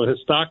flow,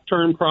 his stock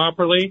turn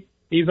properly,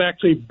 he's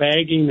actually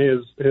bagging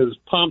his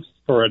pumps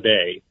for a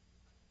day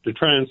to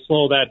try and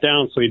slow that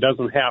down so he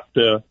doesn't have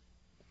to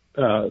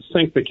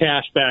sink the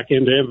cash back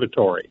into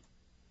inventory.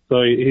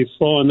 So he's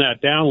slowing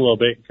that down a little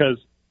bit because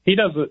he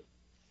doesn't.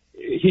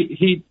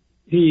 He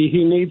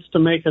needs to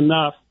make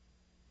enough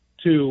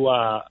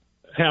to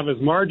have his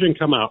margin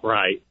come out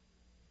right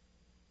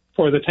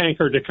for the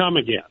tanker to come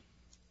again.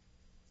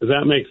 Does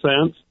that make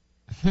sense?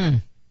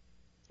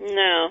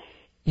 No.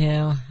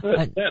 Yeah.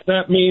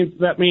 That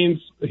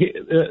means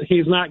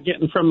he's not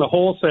getting from the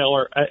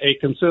wholesaler a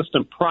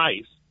consistent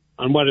price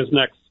on what his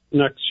next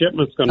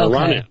shipment's going to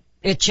run in.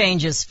 It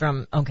changes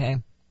from okay.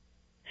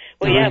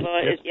 Well, yeah,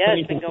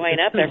 it's been going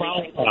up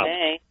every single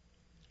day.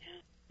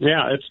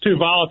 Yeah, it's too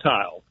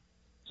volatile.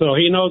 So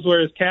he knows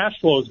where his cash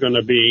flow is going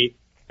to be,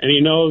 and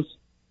he knows,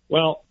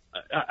 well,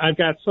 I've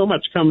got so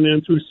much coming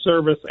in through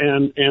service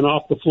and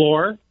off the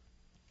floor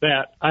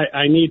that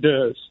I need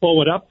to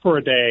slow it up for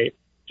a day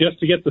just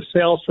to get the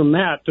sales from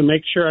that to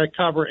make sure I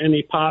cover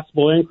any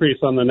possible increase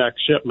on the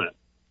next shipment.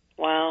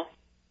 Wow.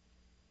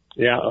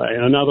 Yeah,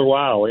 another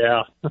wow,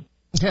 yeah.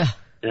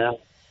 Yeah.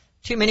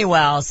 Too many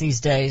wows these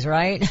days,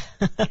 right?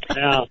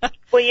 Yeah.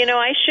 Well,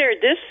 I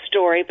shared this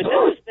story, but this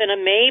has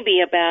been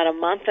maybe about a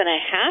month and a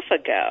half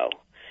ago,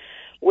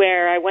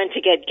 where I went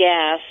to get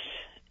gas,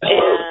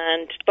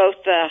 and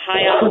both the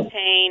high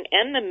octane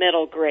and the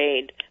middle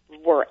grade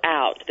were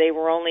out. They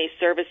were only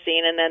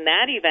servicing, and then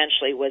that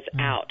eventually was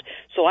out.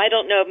 So I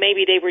don't know if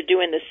maybe they were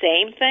doing the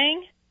same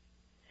thing,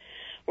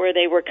 where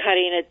they were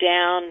cutting it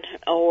down,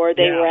 or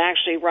they were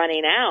actually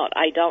running out.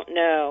 I don't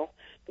know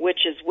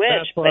which is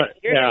which, but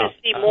you're going to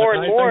see more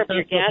and more of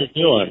your gas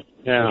stations.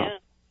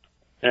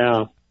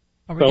 Yeah.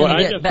 So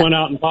I just went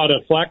out and bought a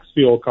flex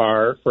fuel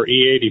car for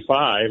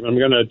E85. I'm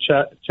going to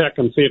check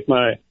and see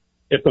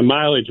if the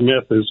mileage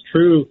myth is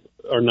true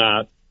or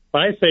not.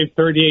 But I saved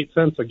 38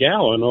 cents a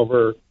gallon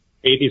over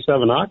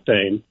 87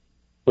 octane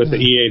with the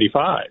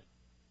E85.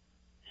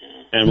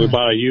 And we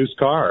bought a used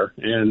car,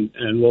 and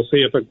we'll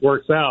see if it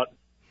works out.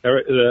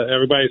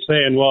 Everybody's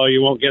saying, well, you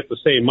won't get the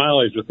same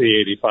mileage with the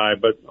E85,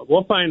 but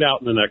we'll find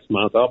out in the next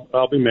month.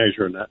 I'll be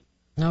measuring that.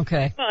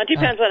 Okay. Well, it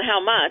depends on how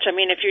much. I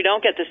mean, if you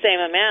don't get the same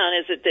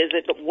amount, is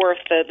it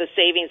worth the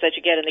savings that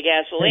you get in the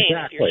gasoline?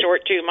 Exactly. If you're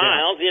short 2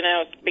 miles,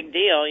 it's a big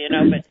deal,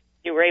 but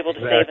you were able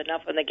to save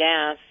enough on the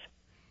gas.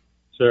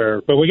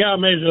 Sure. But we got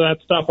to measure that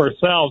stuff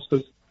ourselves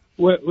because,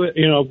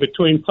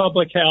 between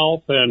public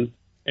health and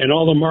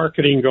all the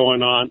marketing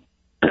going on,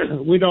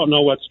 we don't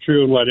know what's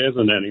true and what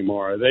isn't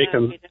anymore. They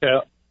can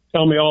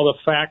tell me all the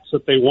facts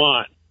that they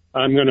want.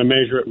 I'm going to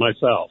measure it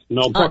myself.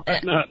 No,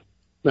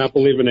 not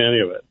believing any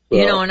of it.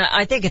 So. And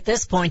I think at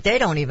this point they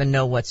don't even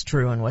know what's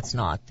true and what's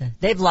not.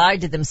 They've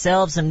lied to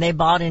themselves and they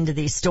bought into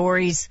these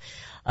stories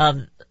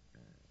of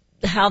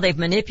how they've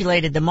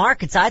manipulated the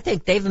markets. I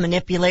think they've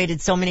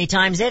manipulated so many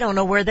times they don't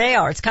know where they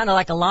are. It's kind of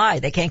like a lie.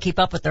 They can't keep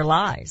up with their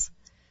lies.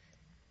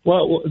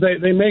 Well,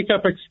 they make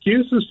up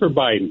excuses for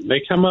Biden.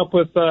 They come up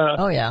with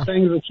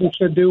things that you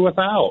should do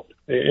without,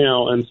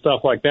 and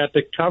stuff like that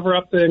to cover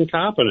up the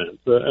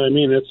incompetence. I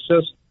mean, it's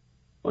just,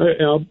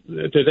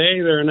 today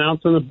they're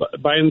announcing that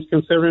Biden's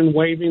considering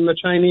waiving the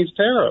Chinese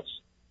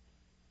tariffs.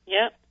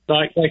 Yep.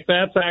 Like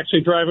that's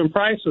actually driving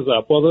prices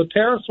up. Well, the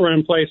tariffs were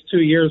in place 2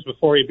 years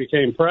before he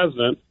became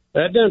president.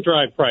 That didn't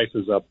drive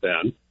prices up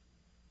then.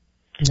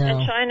 No.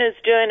 And China's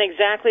doing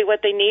exactly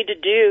what they need to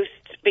do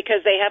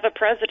because they have a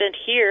president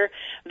here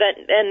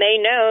and they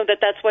know that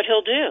that's what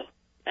he'll do.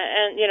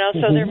 And,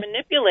 so they're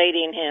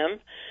manipulating him.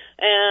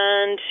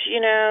 And,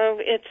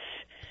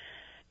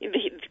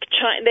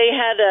 they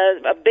had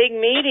a big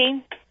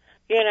meeting,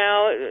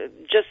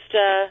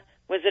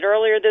 was it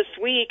earlier this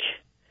week,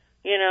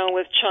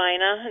 with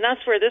China. And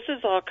that's where this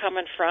is all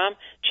coming from.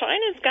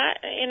 China's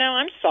got,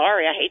 I'm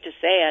sorry, I hate to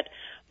say it,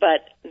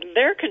 but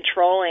they're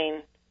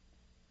controlling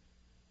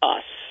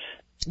us.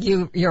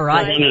 You're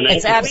right.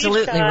 It's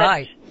absolutely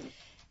right.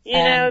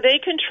 They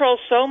control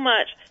so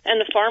much, and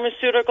the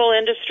pharmaceutical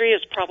industry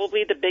is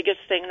probably the biggest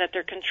thing that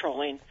they're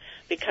controlling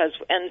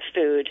and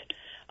food.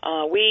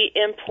 We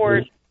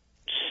import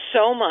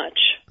so much,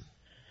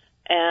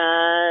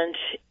 and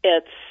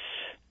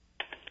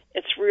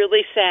it's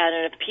really sad.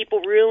 And if people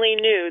really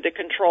knew the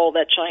control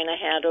that China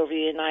had over the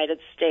United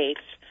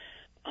States,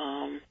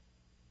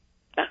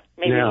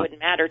 maybe it wouldn't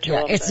matter to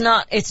them.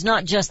 It's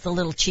not just the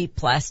little cheap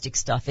plastic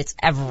stuff. It's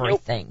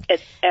everything. Nope,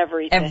 it's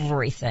everything.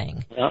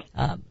 Everything. Yep.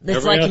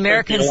 It's like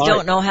Americans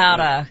don't know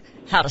how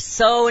to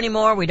sew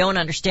anymore. We don't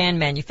understand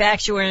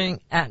manufacturing.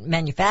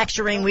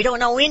 We don't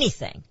know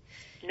anything.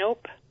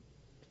 Nope.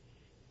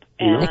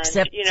 And,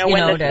 except to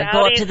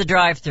go up to the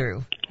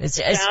drive-through.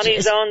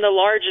 Saudis own the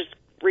largest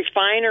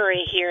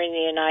refinery here in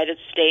the United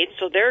States,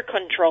 so they're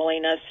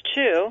controlling us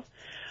too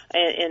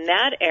in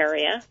that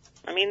area.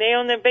 I mean, they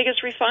own the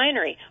biggest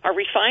refinery. Our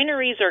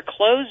refineries are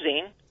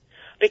closing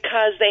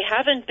because they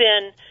haven't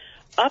been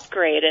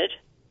upgraded.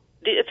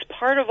 It's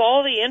part of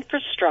all the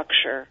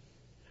infrastructure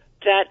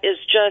that is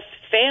just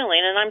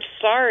failing. And I'm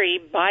sorry,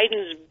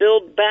 Biden's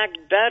Build Back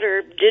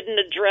Better didn't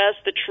address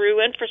the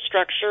true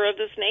infrastructure of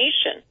this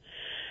nation.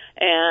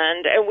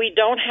 And we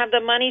don't have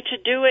the money to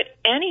do it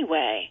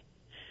anyway.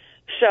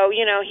 So,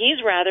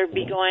 he's rather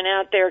be going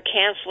out there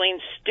canceling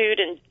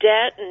student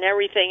debt and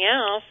everything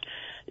else.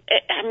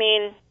 I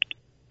mean...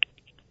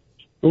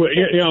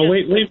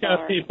 we've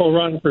got people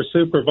running for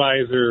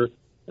supervisor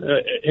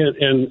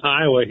in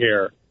Iowa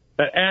here.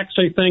 that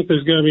actually think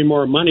there's going to be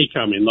more money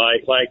coming.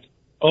 Like,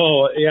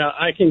 oh, yeah,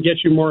 I can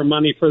get you more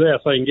money for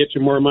this. I can get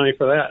you more money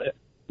for that.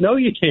 No,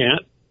 you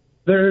can't.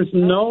 There's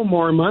no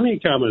more money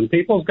coming.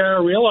 People's got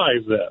to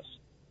realize this.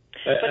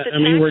 But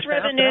the we're tax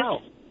tapped revenues,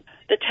 out.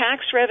 the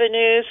tax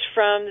revenues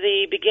from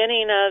the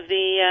beginning of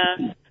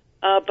the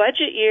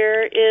budget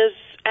year is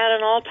at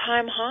an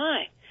all-time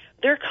high.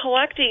 They're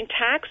collecting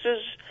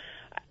taxes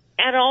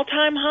at an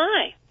all-time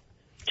high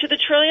to the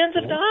trillions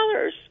of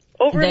dollars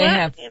over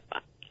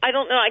I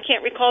don't know. I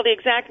can't recall the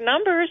exact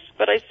numbers,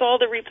 but I saw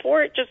the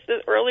report just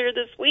earlier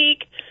this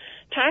week.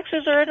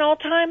 Taxes are at an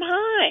all-time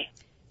high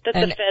that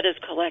the Fed is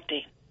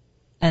collecting.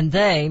 And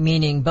they,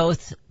 meaning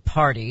both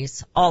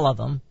parties, all of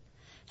them,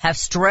 have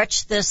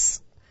stretched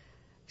this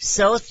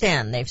so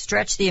thin. They've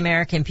stretched the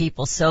American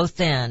people so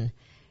thin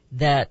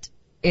that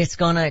it's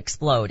going to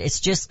explode.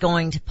 It's just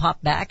going to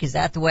pop back. Is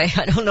that the way?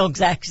 I don't know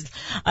exactly.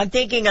 I'm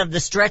thinking of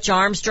the Stretch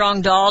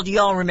Armstrong doll. Do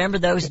you all remember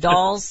those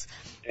dolls?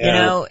 Yeah. You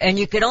know, and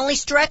you could only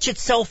stretch it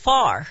so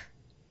far.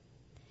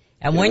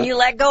 And when you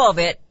let go of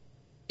it,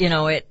 you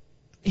know,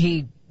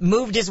 he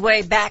moved his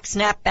way back,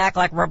 snapped back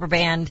like rubber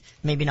band,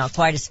 maybe not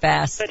quite as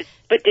fast.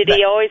 But did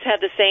he always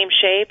have the same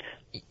shape?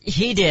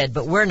 He did,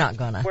 but we're not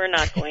gonna. We're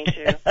not going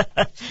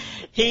to.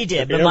 He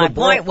did, but my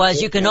point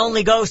was you can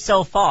only go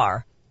so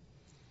far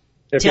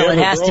till it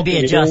has to be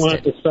adjusted. You didn't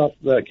want the stuff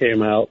that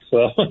came out,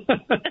 so.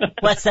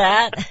 What's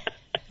that?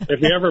 If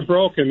you ever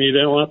broke him, you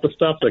didn't want the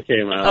stuff that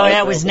came out. Oh,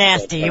 that was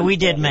nasty. We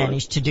did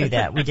manage to do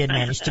that. We did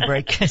manage to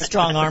break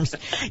strong arms.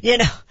 You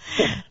know,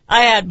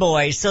 I had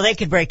boys, so they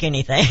could break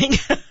anything.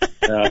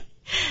 Yeah.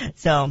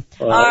 So,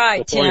 all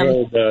right,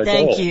 Tim.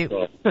 Thank you.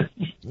 So.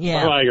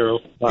 Yeah. Bye,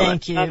 girls. Bye.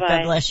 Thank you. Bye-bye.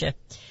 God bless you.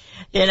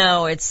 You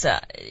know, it's,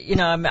 you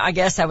know, I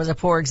guess I was a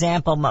poor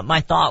example.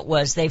 My thought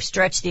was they've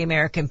stretched the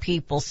American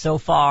people so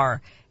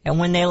far, and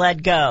when they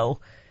let go,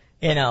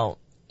 you know,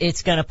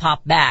 it's going to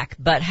pop back.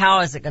 But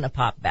how is it going to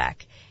pop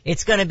back?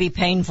 It's going to be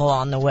painful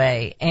on the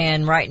way,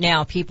 and right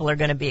now people are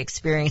going to be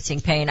experiencing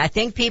pain. I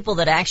think people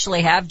that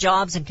actually have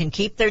jobs and can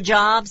keep their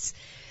jobs,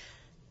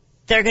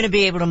 they're going to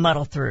be able to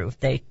muddle through if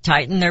they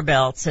tighten their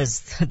belts as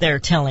they're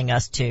telling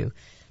us to.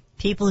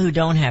 People who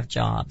don't have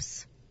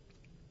jobs,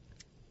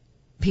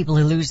 people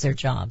who lose their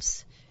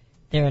jobs,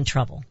 they're in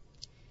trouble.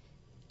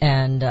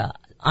 And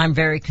I'm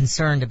very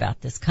concerned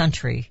about this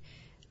country.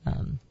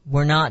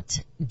 We're not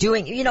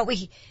doing, you know,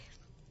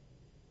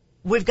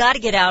 we've got to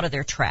get out of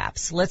their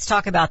traps. Let's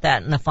talk about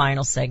that in the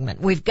final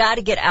segment. We've got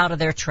to get out of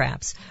their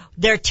traps.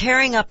 They're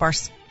tearing up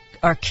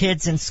our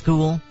kids in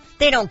school.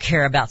 They don't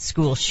care about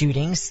school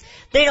shootings.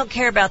 They don't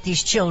care about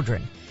these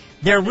children.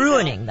 They're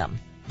ruining them.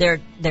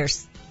 They're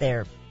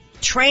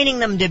training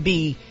them to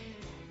be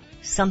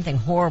something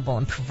horrible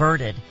and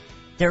perverted.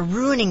 They're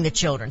ruining the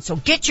children. So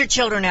get your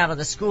children out of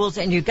the schools,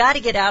 and you've got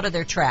to get out of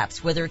their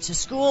traps, whether it's a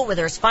school,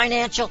 whether it's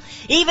financial,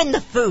 even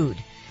the food.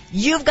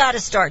 You've got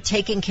to start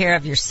taking care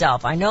of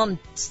yourself. I know I'm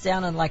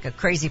sounding like a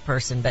crazy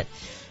person, but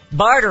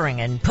bartering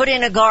and put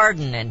in a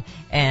garden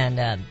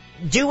and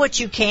do what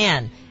you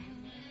can,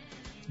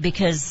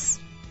 because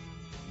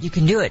you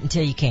can do it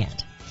until you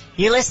can't.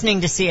 You're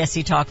listening to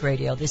CSC Talk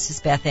Radio. This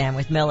is Beth Ann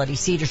with Melody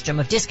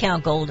Cedarstrom of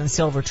Discount Gold and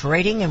Silver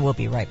Trading, and we'll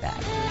be right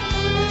back.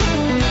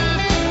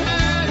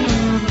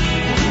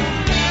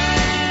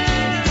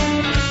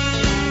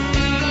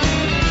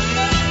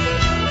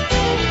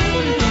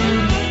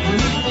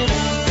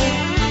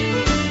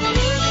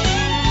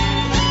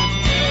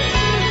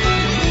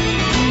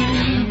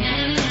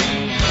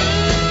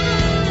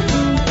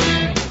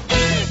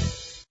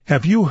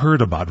 Have you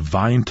heard about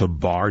Vine to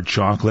Bar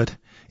chocolate?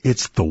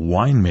 It's the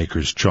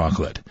winemaker's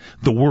chocolate,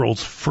 the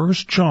world's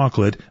first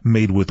chocolate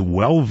made with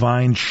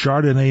well-vined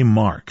Chardonnay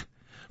marc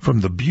from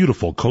the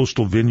beautiful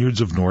coastal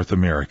vineyards of North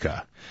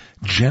America.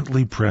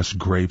 Gently pressed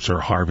grapes are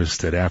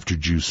harvested after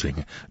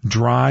juicing,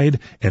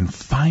 dried and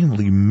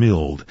finely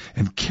milled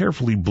and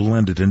carefully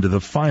blended into the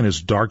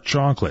finest dark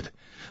chocolate.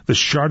 The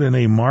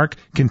Chardonnay marc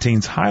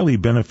contains highly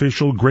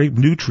beneficial grape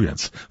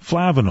nutrients,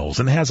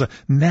 flavanols, and has a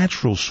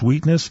natural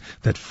sweetness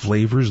that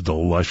flavors the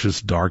luscious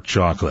dark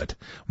chocolate.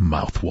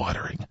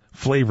 Mouth-watering,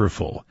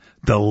 flavorful,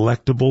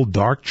 delectable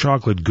dark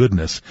chocolate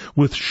goodness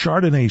with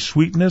Chardonnay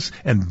sweetness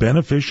and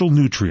beneficial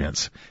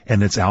nutrients.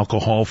 And it's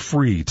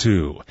alcohol-free,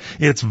 too.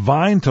 It's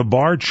Vine to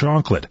Bar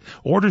chocolate.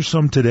 Order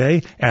some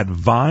today at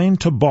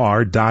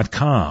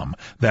vinetobar.com.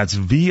 That's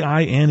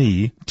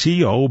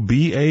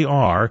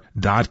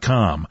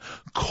VINETOBAR.com.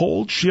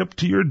 Cold shipped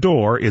to your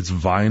door, it's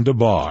Vine to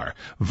Bar.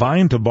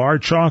 Vine to Bar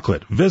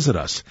chocolate. Visit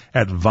us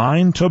at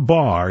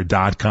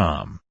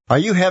vinetobar.com. Are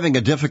you having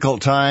a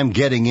difficult time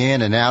getting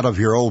in and out of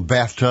your old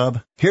bathtub?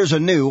 Here's a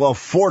new,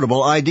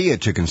 affordable idea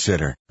to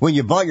consider. When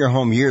you bought your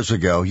home years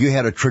ago, you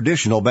had a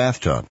traditional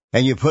bathtub,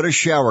 and you put a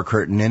shower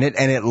curtain in it,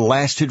 and it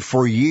lasted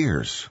for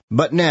years.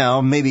 But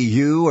now, maybe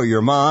you or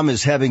your mom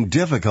is having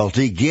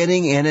difficulty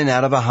getting in and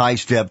out of a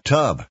high-step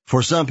tub.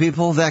 For some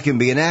people, that can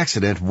be an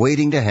accident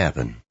waiting to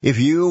happen. If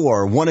you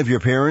or one of your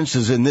parents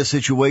is in this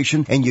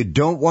situation and you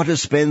don't want to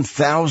spend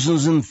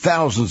thousands and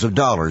thousands of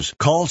dollars,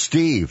 call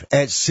Steve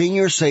at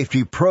Senior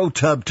Safety Pro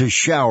Tub to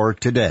Shower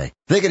today.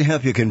 They can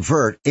help you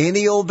convert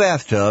any old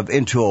bathtub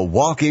into a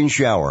walk-in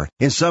shower,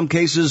 in some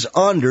cases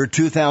under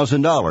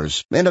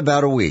 $2,000, in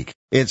about a week.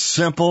 It's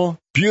simple,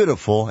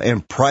 beautiful,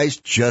 and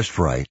priced just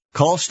right.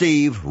 Call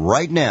Steve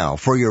right now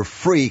for your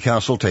free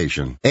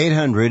consultation.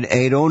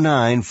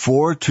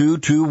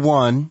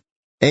 800-809-4221.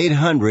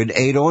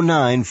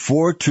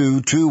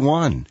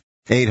 800-809-4221.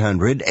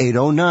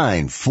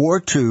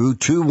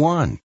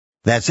 800-809-4221.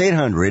 That's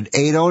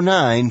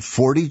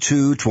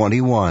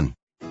 800-809-4221.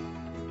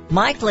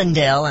 Mike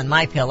Lindell and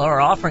MyPillow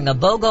are offering a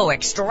BOGO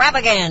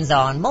extravaganza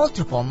on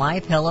multiple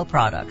MyPillow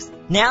products.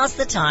 Now's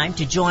the time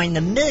to join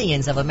the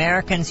millions of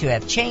Americans who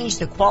have changed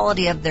the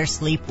quality of their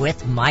sleep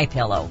with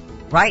MyPillow.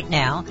 Right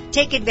now,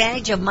 take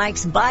advantage of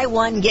Mike's buy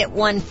one, get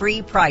one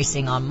free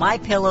pricing on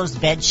MyPillow's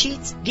bed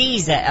sheets,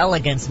 Giza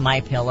Elegance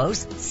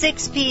MyPillows,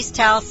 6-piece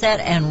towel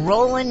set, and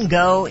Roll and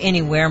Go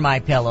Anywhere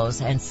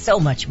MyPillows, and so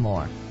much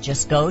more.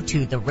 Just go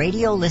to the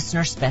Radio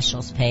Listener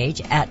Specials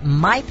page at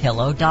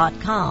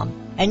MyPillow.com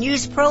and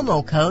use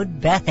promo code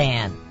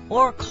BethAnn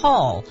or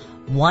call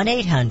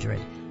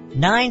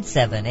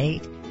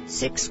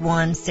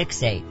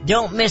 1-800-978-6168.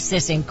 Don't miss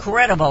this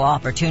incredible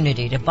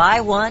opportunity to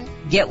buy one,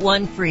 get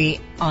one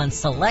free on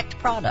select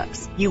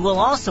products. You will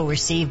also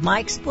receive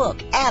Mike's book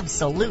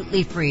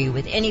absolutely free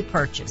with any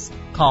purchase.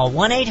 Call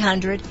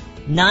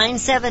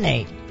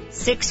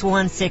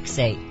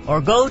 1-800-978-6168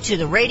 or go to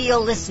the Radio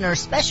Listener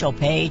Special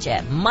page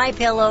at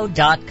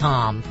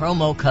MyPillow.com.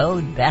 Promo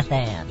code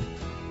BethAnn.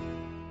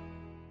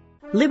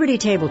 Liberty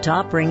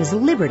Tabletop brings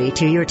liberty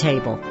to your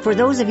table. For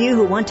those of you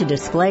who want to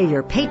display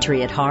your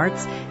patriot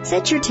hearts,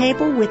 set your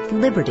table with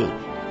Liberty,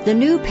 the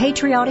new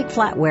patriotic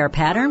flatware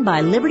pattern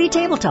by Liberty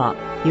Tabletop.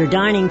 Your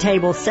dining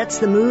table sets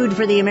the mood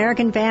for the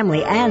American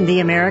family and the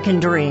American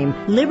dream.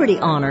 Liberty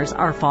honors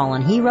our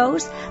fallen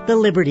heroes, the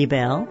Liberty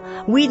Bell,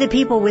 We the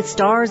People with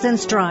Stars and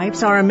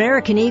Stripes, our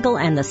American Eagle,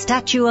 and the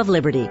Statue of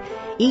Liberty.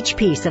 Each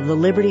piece of the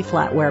Liberty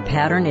flatware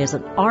pattern is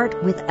an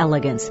art with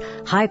elegance,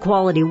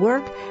 high-quality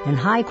work, and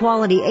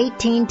high-quality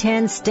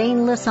 1810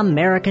 stainless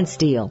American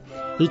steel.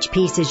 Each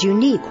piece is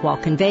unique while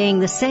conveying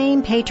the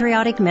same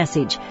patriotic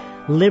message,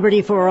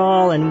 liberty for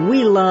all and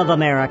we love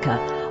America.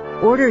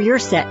 Order your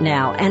set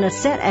now and a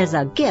set as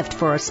a gift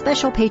for a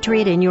special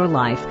patriot in your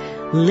life.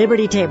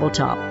 Liberty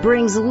Tabletop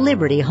brings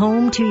liberty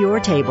home to your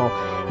table.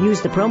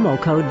 Use the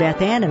promo code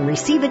BethAnn and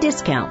receive a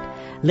discount.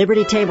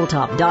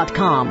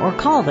 LibertyTabletop.com or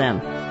call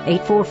them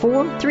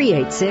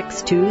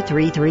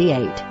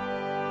 844-386-2338.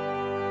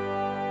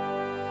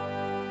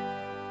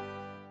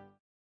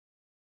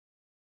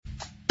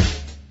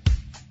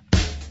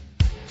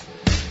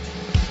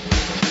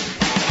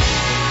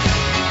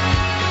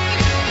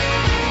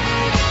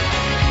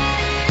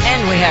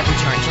 And we have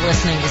returned. You're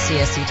listening to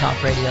CSC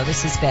Talk Radio.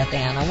 This is Beth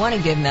Ann. I want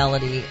to give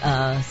Melody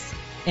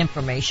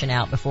information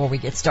out before we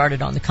get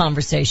started on the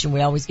conversation.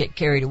 We always get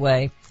carried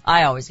away.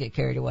 I always get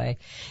carried away.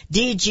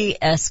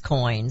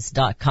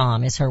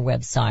 DGScoins.com is her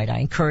website. I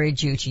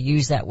encourage you to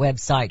use that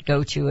website.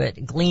 Go to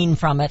it. Glean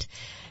from it.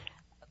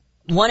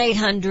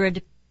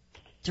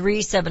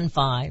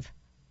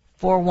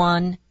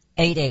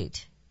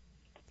 1-800-375-4188.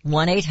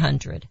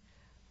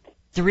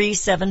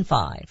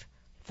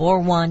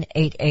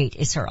 1-800-375-4188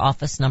 is her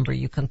office number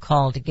you can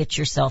call to get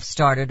yourself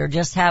started, or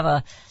just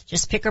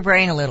pick her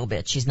brain a little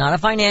bit. She's not a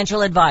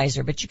financial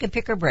advisor, but you can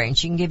pick her brain.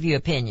 She can give you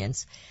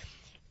opinions.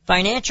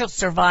 Financial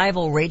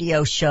Survival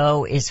Radio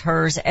Show is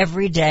hers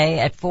every day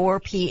at 4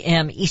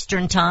 p.m.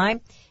 Eastern Time.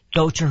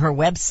 Go to her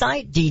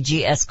website,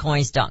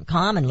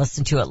 dgscoins.com, and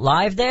listen to it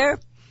live there,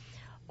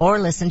 or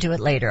listen to it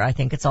later. I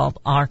think it's all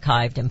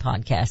archived in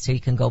podcast, so you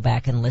can go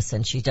back and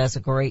listen. She does a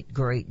great,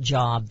 great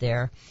job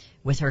there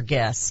with her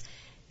guests.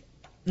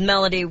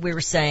 Melody, we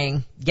were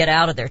saying, get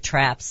out of their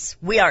traps.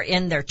 We are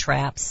in their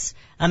traps.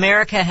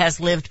 America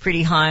has lived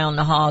pretty high on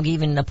the hog.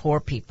 Even the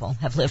poor people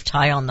have lived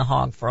high on the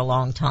hog for a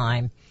long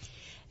time.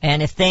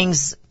 And if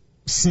things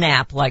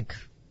snap like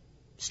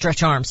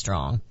Stretch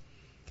Armstrong,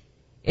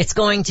 it's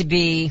going to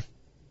be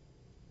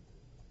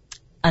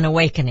an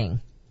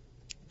awakening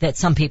that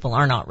some people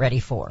are not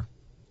ready for.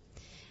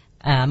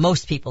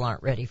 Most people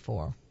aren't ready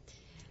for.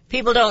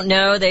 People don't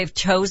know they've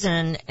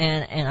chosen,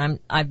 and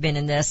I've been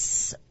in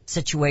this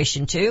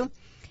situation too.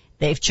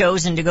 They've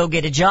chosen to go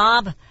get a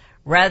job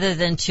rather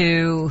than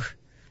to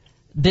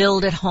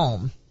build at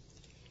home.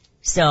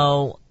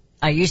 So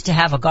I used to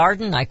have a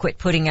garden. I quit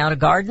putting out a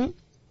garden.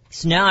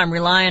 So now I'm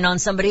relying on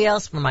somebody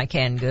else for my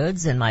canned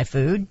goods and my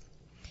food.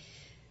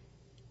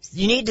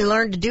 You need to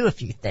learn to do a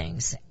few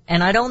things.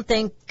 And I don't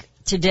think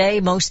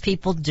today most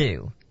people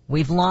do.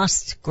 We've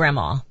lost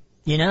grandma,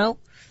 you know?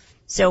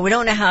 So we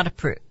don't know how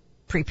to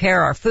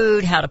prepare our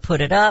food, how to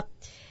put it up.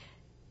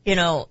 You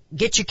know,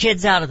 get your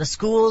kids out of the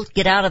school,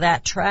 get out of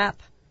that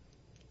trap.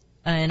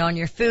 And on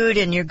your food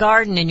and your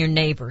garden and your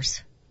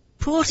neighbors.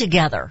 Pool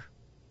together.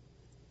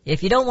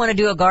 If you don't want to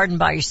do a garden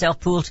by yourself,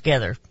 pool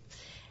together.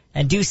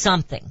 And do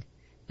something.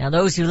 Now,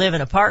 those who live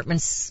in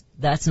apartments,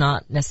 that's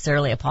not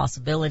necessarily a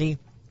possibility.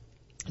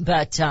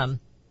 But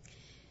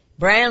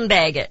brown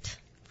bag it.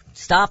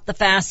 Stop the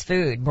fast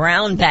food.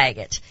 Brown bag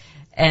it.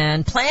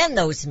 And plan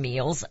those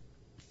meals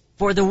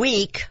for the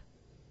week.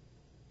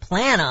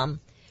 Plan them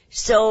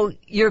so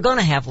you're going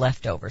to have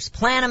leftovers.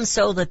 Plan them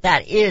so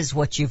that is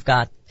what you've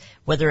got,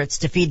 whether it's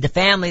to feed the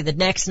family the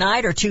next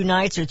night or 2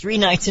 nights or 3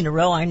 nights in a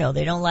row. I know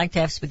they don't like to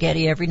have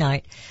spaghetti every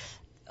night.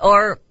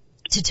 Or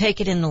to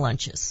take it in the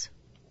lunches.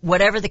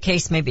 Whatever the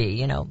case may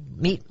be,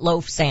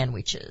 meatloaf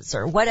sandwiches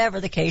or whatever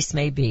the case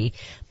may be.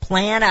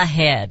 Plan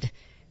ahead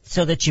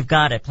so that you've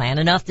got it. Plan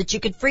enough that you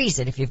could freeze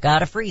it if you've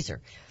got a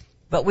freezer.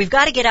 But we've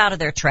got to get out of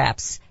their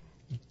traps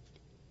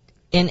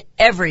in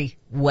every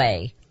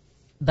way.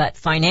 But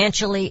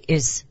financially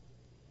it's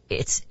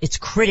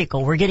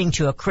critical. We're getting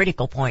to a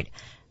critical point.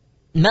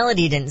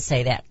 Melody didn't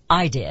say that.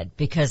 I did,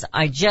 because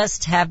I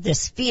just have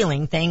this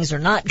feeling things are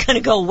not going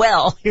to go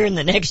well here in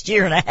the next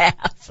year and a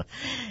half.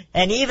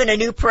 And even a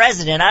new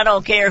president, I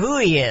don't care who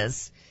he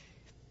is,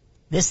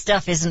 this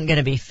stuff isn't going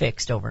to be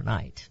fixed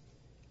overnight.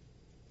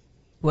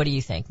 What do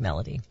you think,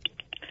 Melody?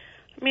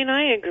 I mean,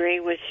 I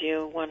agree with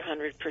you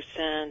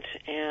 100%.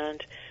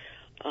 And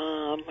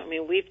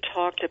we've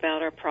talked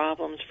about our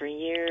problems for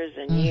years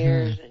and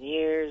years and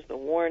years, the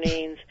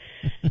warnings.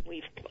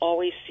 We've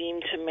always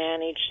seemed to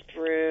manage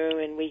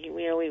through, and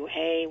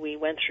we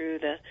went through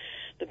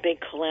the big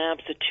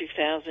collapse of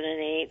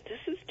 2008. This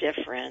is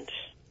different.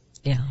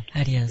 Yeah,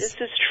 it is. This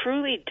is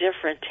truly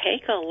different.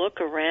 Take a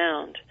look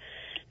around.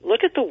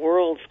 Look at the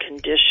world's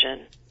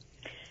condition.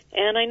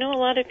 And I know a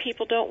lot of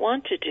people don't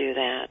want to do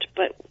that,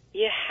 but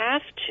you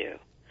have to.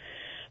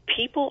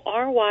 People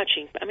are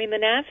watching. I mean, the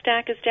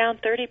NASDAQ is down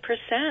 30%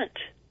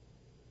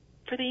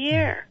 for the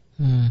year.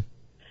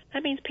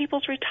 That means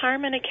people's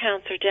retirement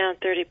accounts are down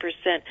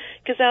 30%,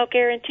 because I'll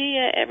guarantee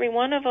you every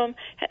one of them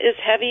is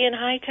heavy in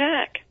high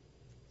tech.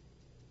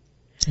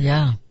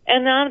 Yeah.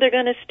 And now they're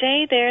going to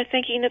stay there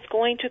thinking it's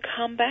going to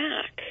come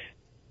back.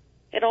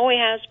 It always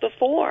has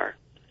before.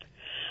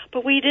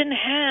 But we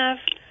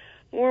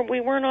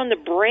weren't on the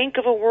brink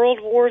of a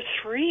World War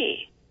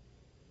III.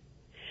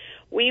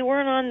 We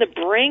weren't on the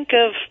brink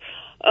of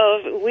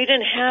we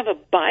didn't have a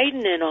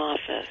Biden in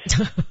office.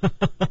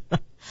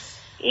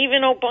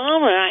 Even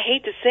Obama, I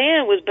hate to say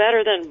it, was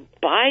better than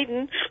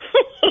Biden.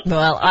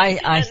 Well, and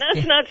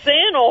that's not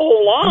saying a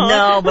whole lot.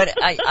 No, but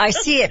I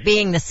see it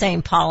being the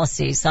same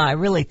policies. I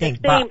really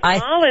think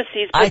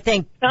policies.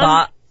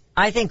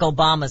 I think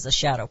Obama's a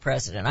shadow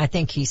president. I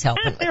think he's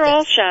helping. They're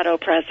all shadow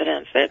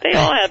presidents. They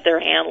all have their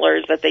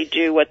handlers that they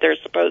do what they're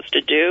supposed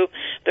to do.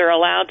 They're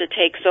allowed to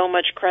take so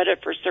much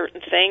credit for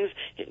certain things.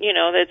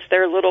 That's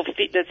their little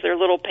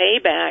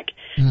payback.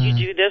 You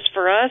do this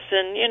for us,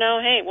 and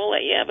hey, we'll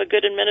let you have a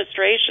good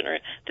administration. Or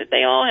that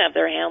they all have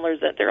their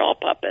handlers. That they're all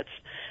puppets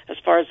as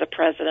far as the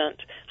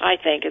president, I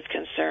think, is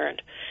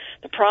concerned.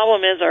 The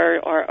problem is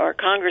our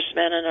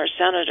congressmen and our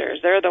senators.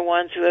 They're the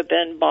ones who have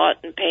been bought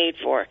and paid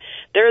for.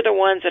 They're the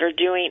ones that are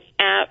doing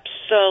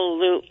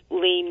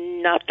absolutely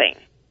nothing.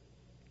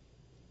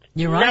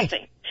 You're right.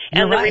 Nothing.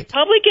 And the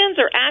Republicans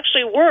are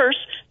actually worse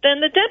than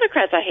the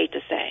Democrats, I hate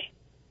to say.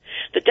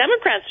 The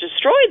Democrats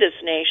destroy this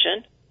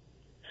nation,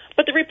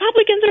 but the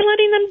Republicans are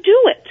letting them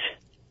do it.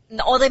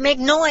 Oh, they make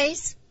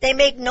noise. They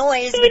make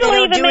noise, They but they don't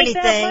even do make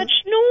anything. that much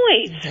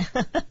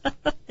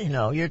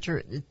noise.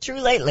 You're true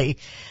lately.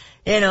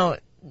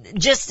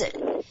 Just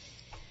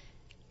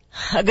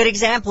a good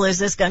example is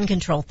this gun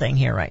control thing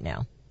here right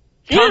now.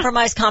 Yeah.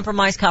 Compromise.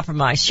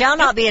 Shall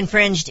not be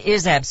infringed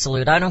is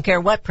absolute. I don't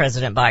care what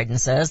President Biden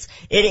says.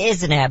 It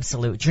is an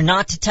absolute. You're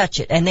not to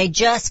touch it. And they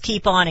just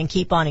keep on and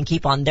keep on and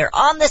keep on. They're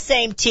on the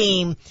same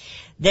team.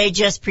 They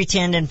just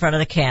pretend in front of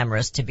the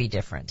cameras to be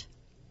different.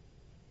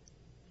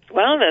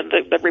 Well,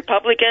 the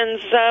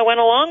Republicans went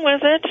along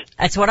with it.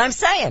 That's what I'm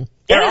saying.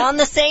 They're on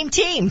the same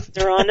team.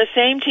 They're on the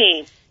same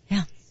team.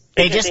 Yeah.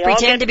 They just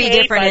pretend to be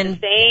different by the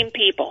same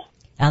people.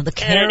 They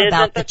care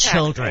about the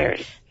children.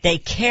 Taxpayers. They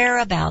care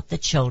about the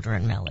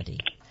children, Melody.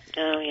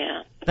 Oh,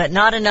 yeah. But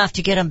not enough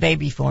to get them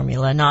baby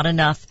formula, not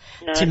enough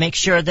to make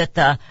sure that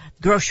the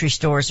grocery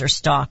stores are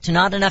stocked,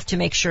 not enough to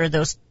make sure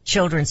those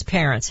children's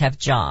parents have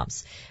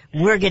jobs.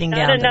 We're getting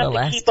down to the Not enough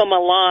last. to keep them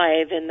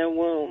alive in the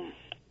womb.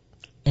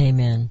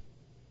 Amen.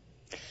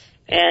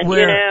 And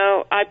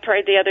I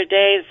prayed the other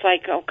day. It's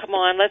like, oh, come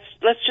on,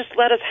 let's just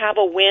let us have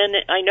a win.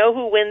 I know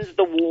who wins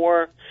the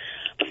war,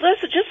 but let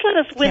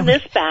us win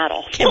this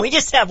battle. Can we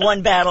just have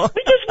one battle?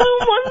 We just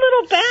won one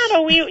little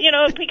battle.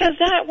 Because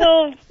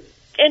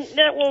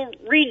that will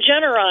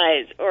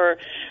regenerate or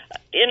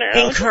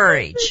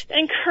encourage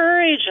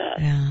us.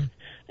 Yeah.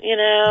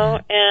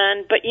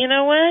 But you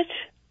know what?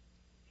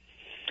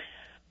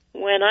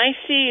 When I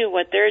see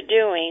what they're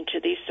doing to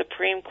these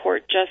Supreme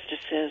Court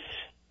justices,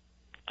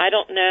 I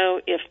don't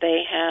know if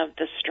they have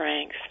the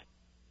strength.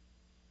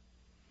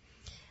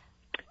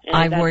 And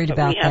I worried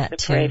about that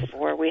too. We have to pray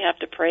for. We have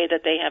to pray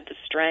that they have the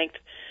strength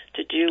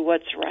to do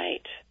what's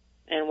right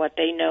and what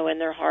they know in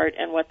their heart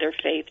and what their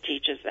faith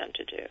teaches them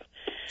to do.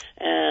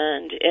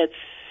 And it's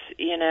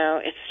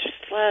just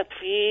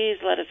please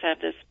let us have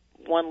this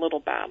one little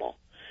battle.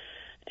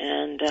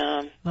 And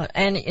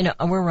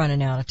we're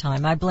running out of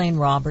time. I blame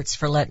Roberts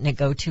for letting it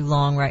go too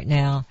long right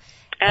now.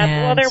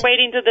 Well, they're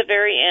waiting to the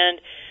very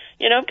end.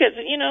 Because,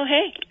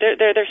 hey,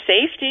 their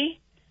safety.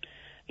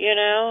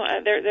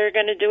 they're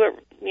going to do it.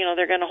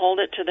 They're going to hold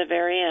it to the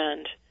very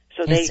end,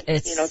 so they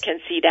can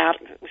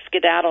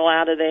skedaddle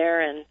out of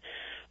there, and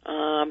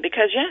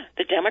because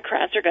the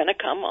Democrats are going to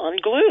come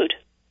unglued.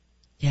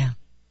 Yeah,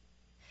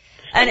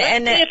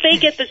 and if they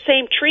get the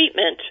same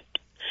treatment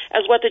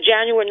as what the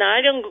January. Now,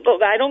 I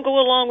don't go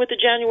along with the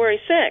January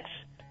 6th.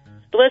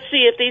 But let's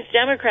see if these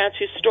Democrats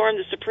who stormed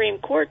the Supreme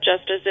Court,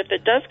 Justice, if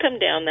it does come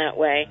down that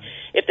way,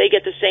 if they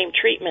get the same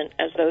treatment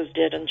as those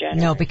did in January.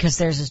 No, because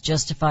theirs is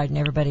justified and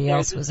everybody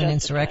else was an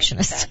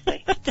insurrectionist.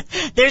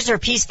 Exactly. Theirs are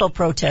peaceful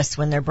protests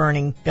when they're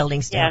burning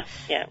buildings down.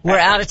 Yeah. We're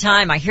out of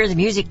time. I hear the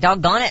music.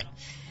 Doggone it.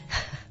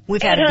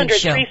 We've had a good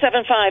show.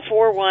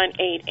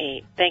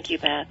 800-375-4188. Thank you,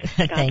 Beth.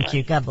 Thank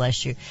you. God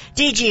bless you.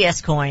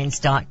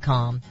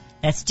 DGScoins.com.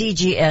 That's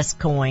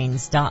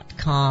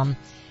DGScoins.com.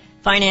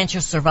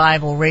 Financial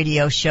Survival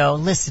Radio Show.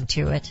 Listen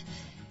to it.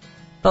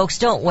 Folks,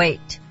 don't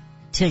wait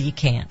till you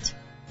can't.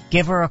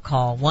 Give her a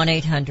call.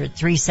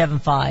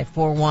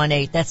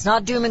 1-800-375-418. That's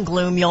not doom and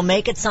gloom. You'll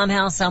make it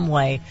somehow, some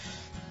way.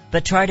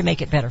 But try to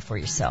make it better for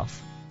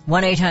yourself.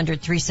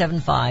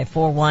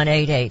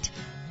 1-800-375-4188.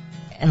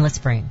 And let's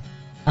bring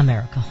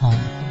America home.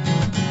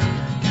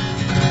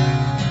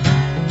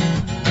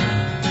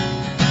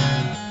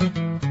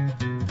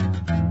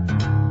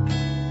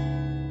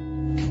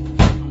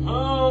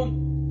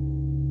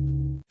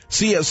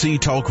 CSC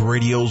Talk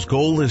Radio's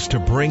goal is to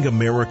bring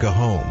America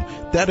home.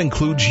 That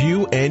includes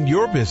you and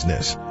your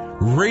business.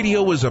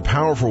 Radio is a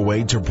powerful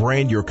way to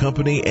brand your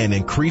company and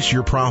increase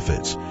your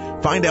profits.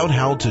 Find out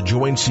how to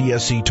join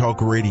CSC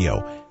Talk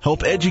Radio,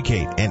 help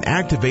educate and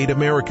activate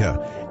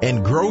America,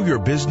 and grow your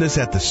business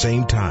at the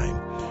same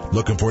time.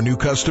 Looking for new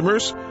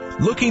customers?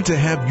 Looking to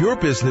have your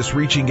business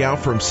reaching out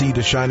from sea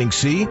to shining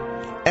sea?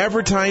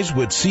 Advertise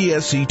with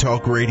CSC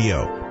Talk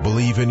Radio.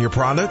 Believe in your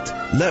product?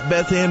 Let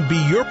Beth Ann be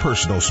your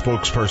personal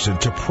spokesperson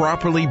to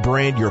properly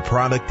brand your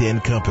product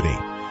and company.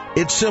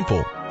 It's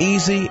simple,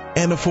 easy,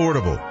 and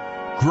affordable.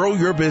 Grow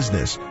your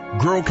business,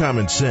 grow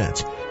common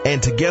sense,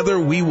 and together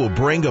we will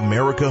bring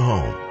America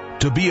home.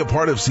 To be a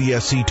part of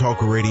CSC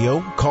Talk Radio,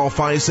 call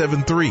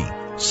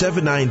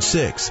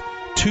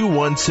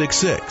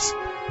 573-796-2166.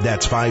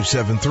 That's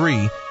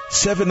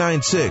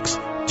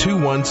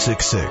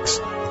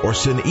 573-796-2166. Or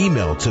send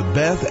email to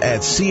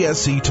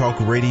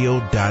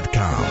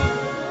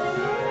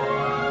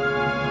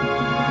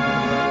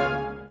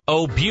beth@csctalkradio.com.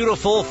 Oh,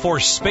 beautiful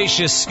for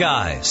spacious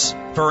skies,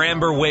 for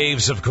amber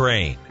waves of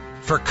grain,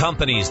 for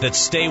companies that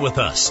stay with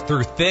us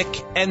through thick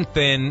and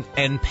thin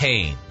and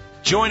pain.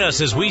 Join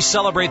us as we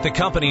celebrate the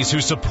companies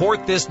who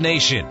support this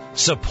nation.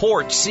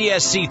 Support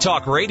CSC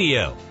Talk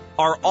Radio.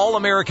 Our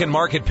All-American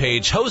Market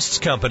page hosts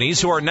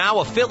companies who are now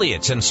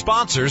affiliates and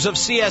sponsors of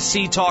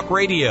CSC Talk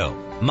Radio.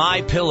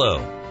 My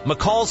Pillow,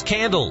 McCall's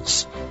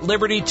Candles,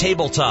 Liberty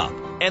Tabletop,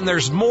 and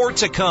there's more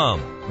to come.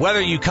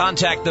 Whether you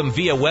contact them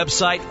via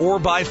website or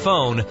by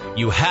phone,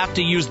 you have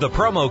to use the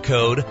promo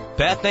code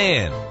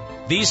BethAnn.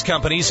 These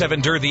companies have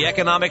endured the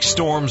economic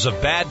storms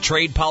of bad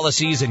trade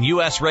policies and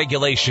U.S.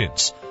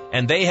 regulations,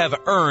 and they have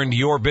earned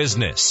your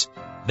business.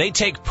 They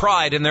take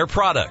pride in their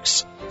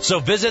products. So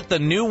visit the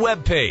new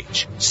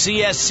webpage,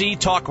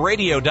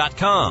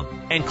 csctalkradio.com,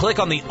 and click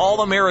on the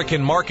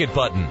All-American Market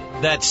button.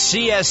 That's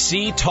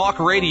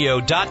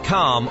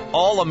csctalkradio.com,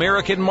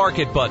 All-American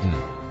Market button.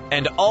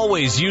 And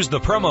always use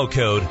the promo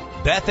code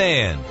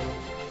BethAnn.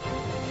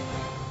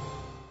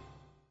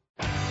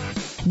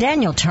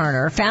 Daniel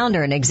Turner,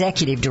 founder and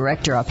executive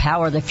director of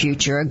Power the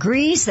Future,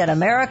 agrees that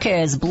America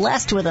is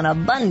blessed with an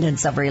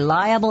abundance of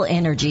reliable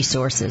energy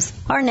sources.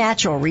 Our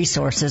natural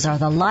resources are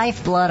the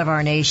lifeblood of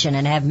our nation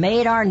and have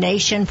made our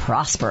nation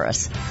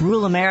prosperous.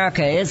 Rural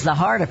America is the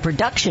heart of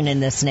production in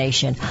this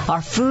nation.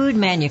 Our food,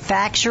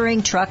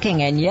 manufacturing,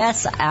 trucking, and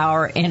yes,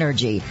 our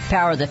energy.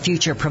 Power the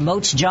Future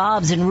promotes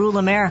jobs in rural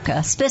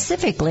America,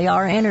 specifically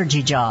our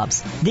energy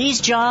jobs. These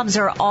jobs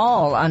are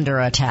all under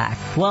attack.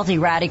 Wealthy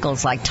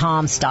radicals like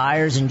Tom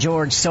Stiers and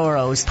George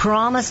Soros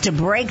promise to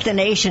break the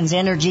nation's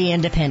energy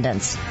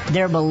independence.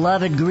 Their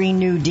beloved Green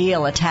New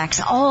Deal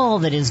attacks all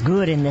that is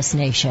good in this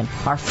nation.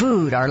 Our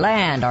food, our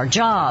land, our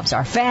jobs,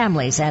 our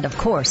families, and of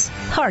course,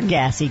 our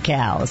gassy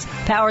cows.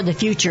 Power the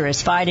Future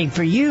is fighting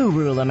for you,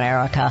 rural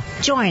America.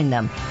 Join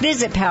them.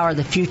 Visit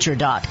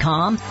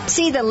PowerTheFuture.com.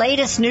 See the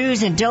latest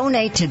news and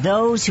donate to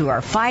those who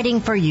are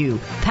fighting for you.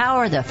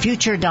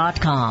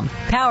 PowerTheFuture.com.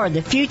 Power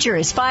the Future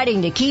is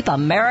fighting to keep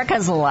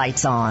America's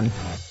lights on.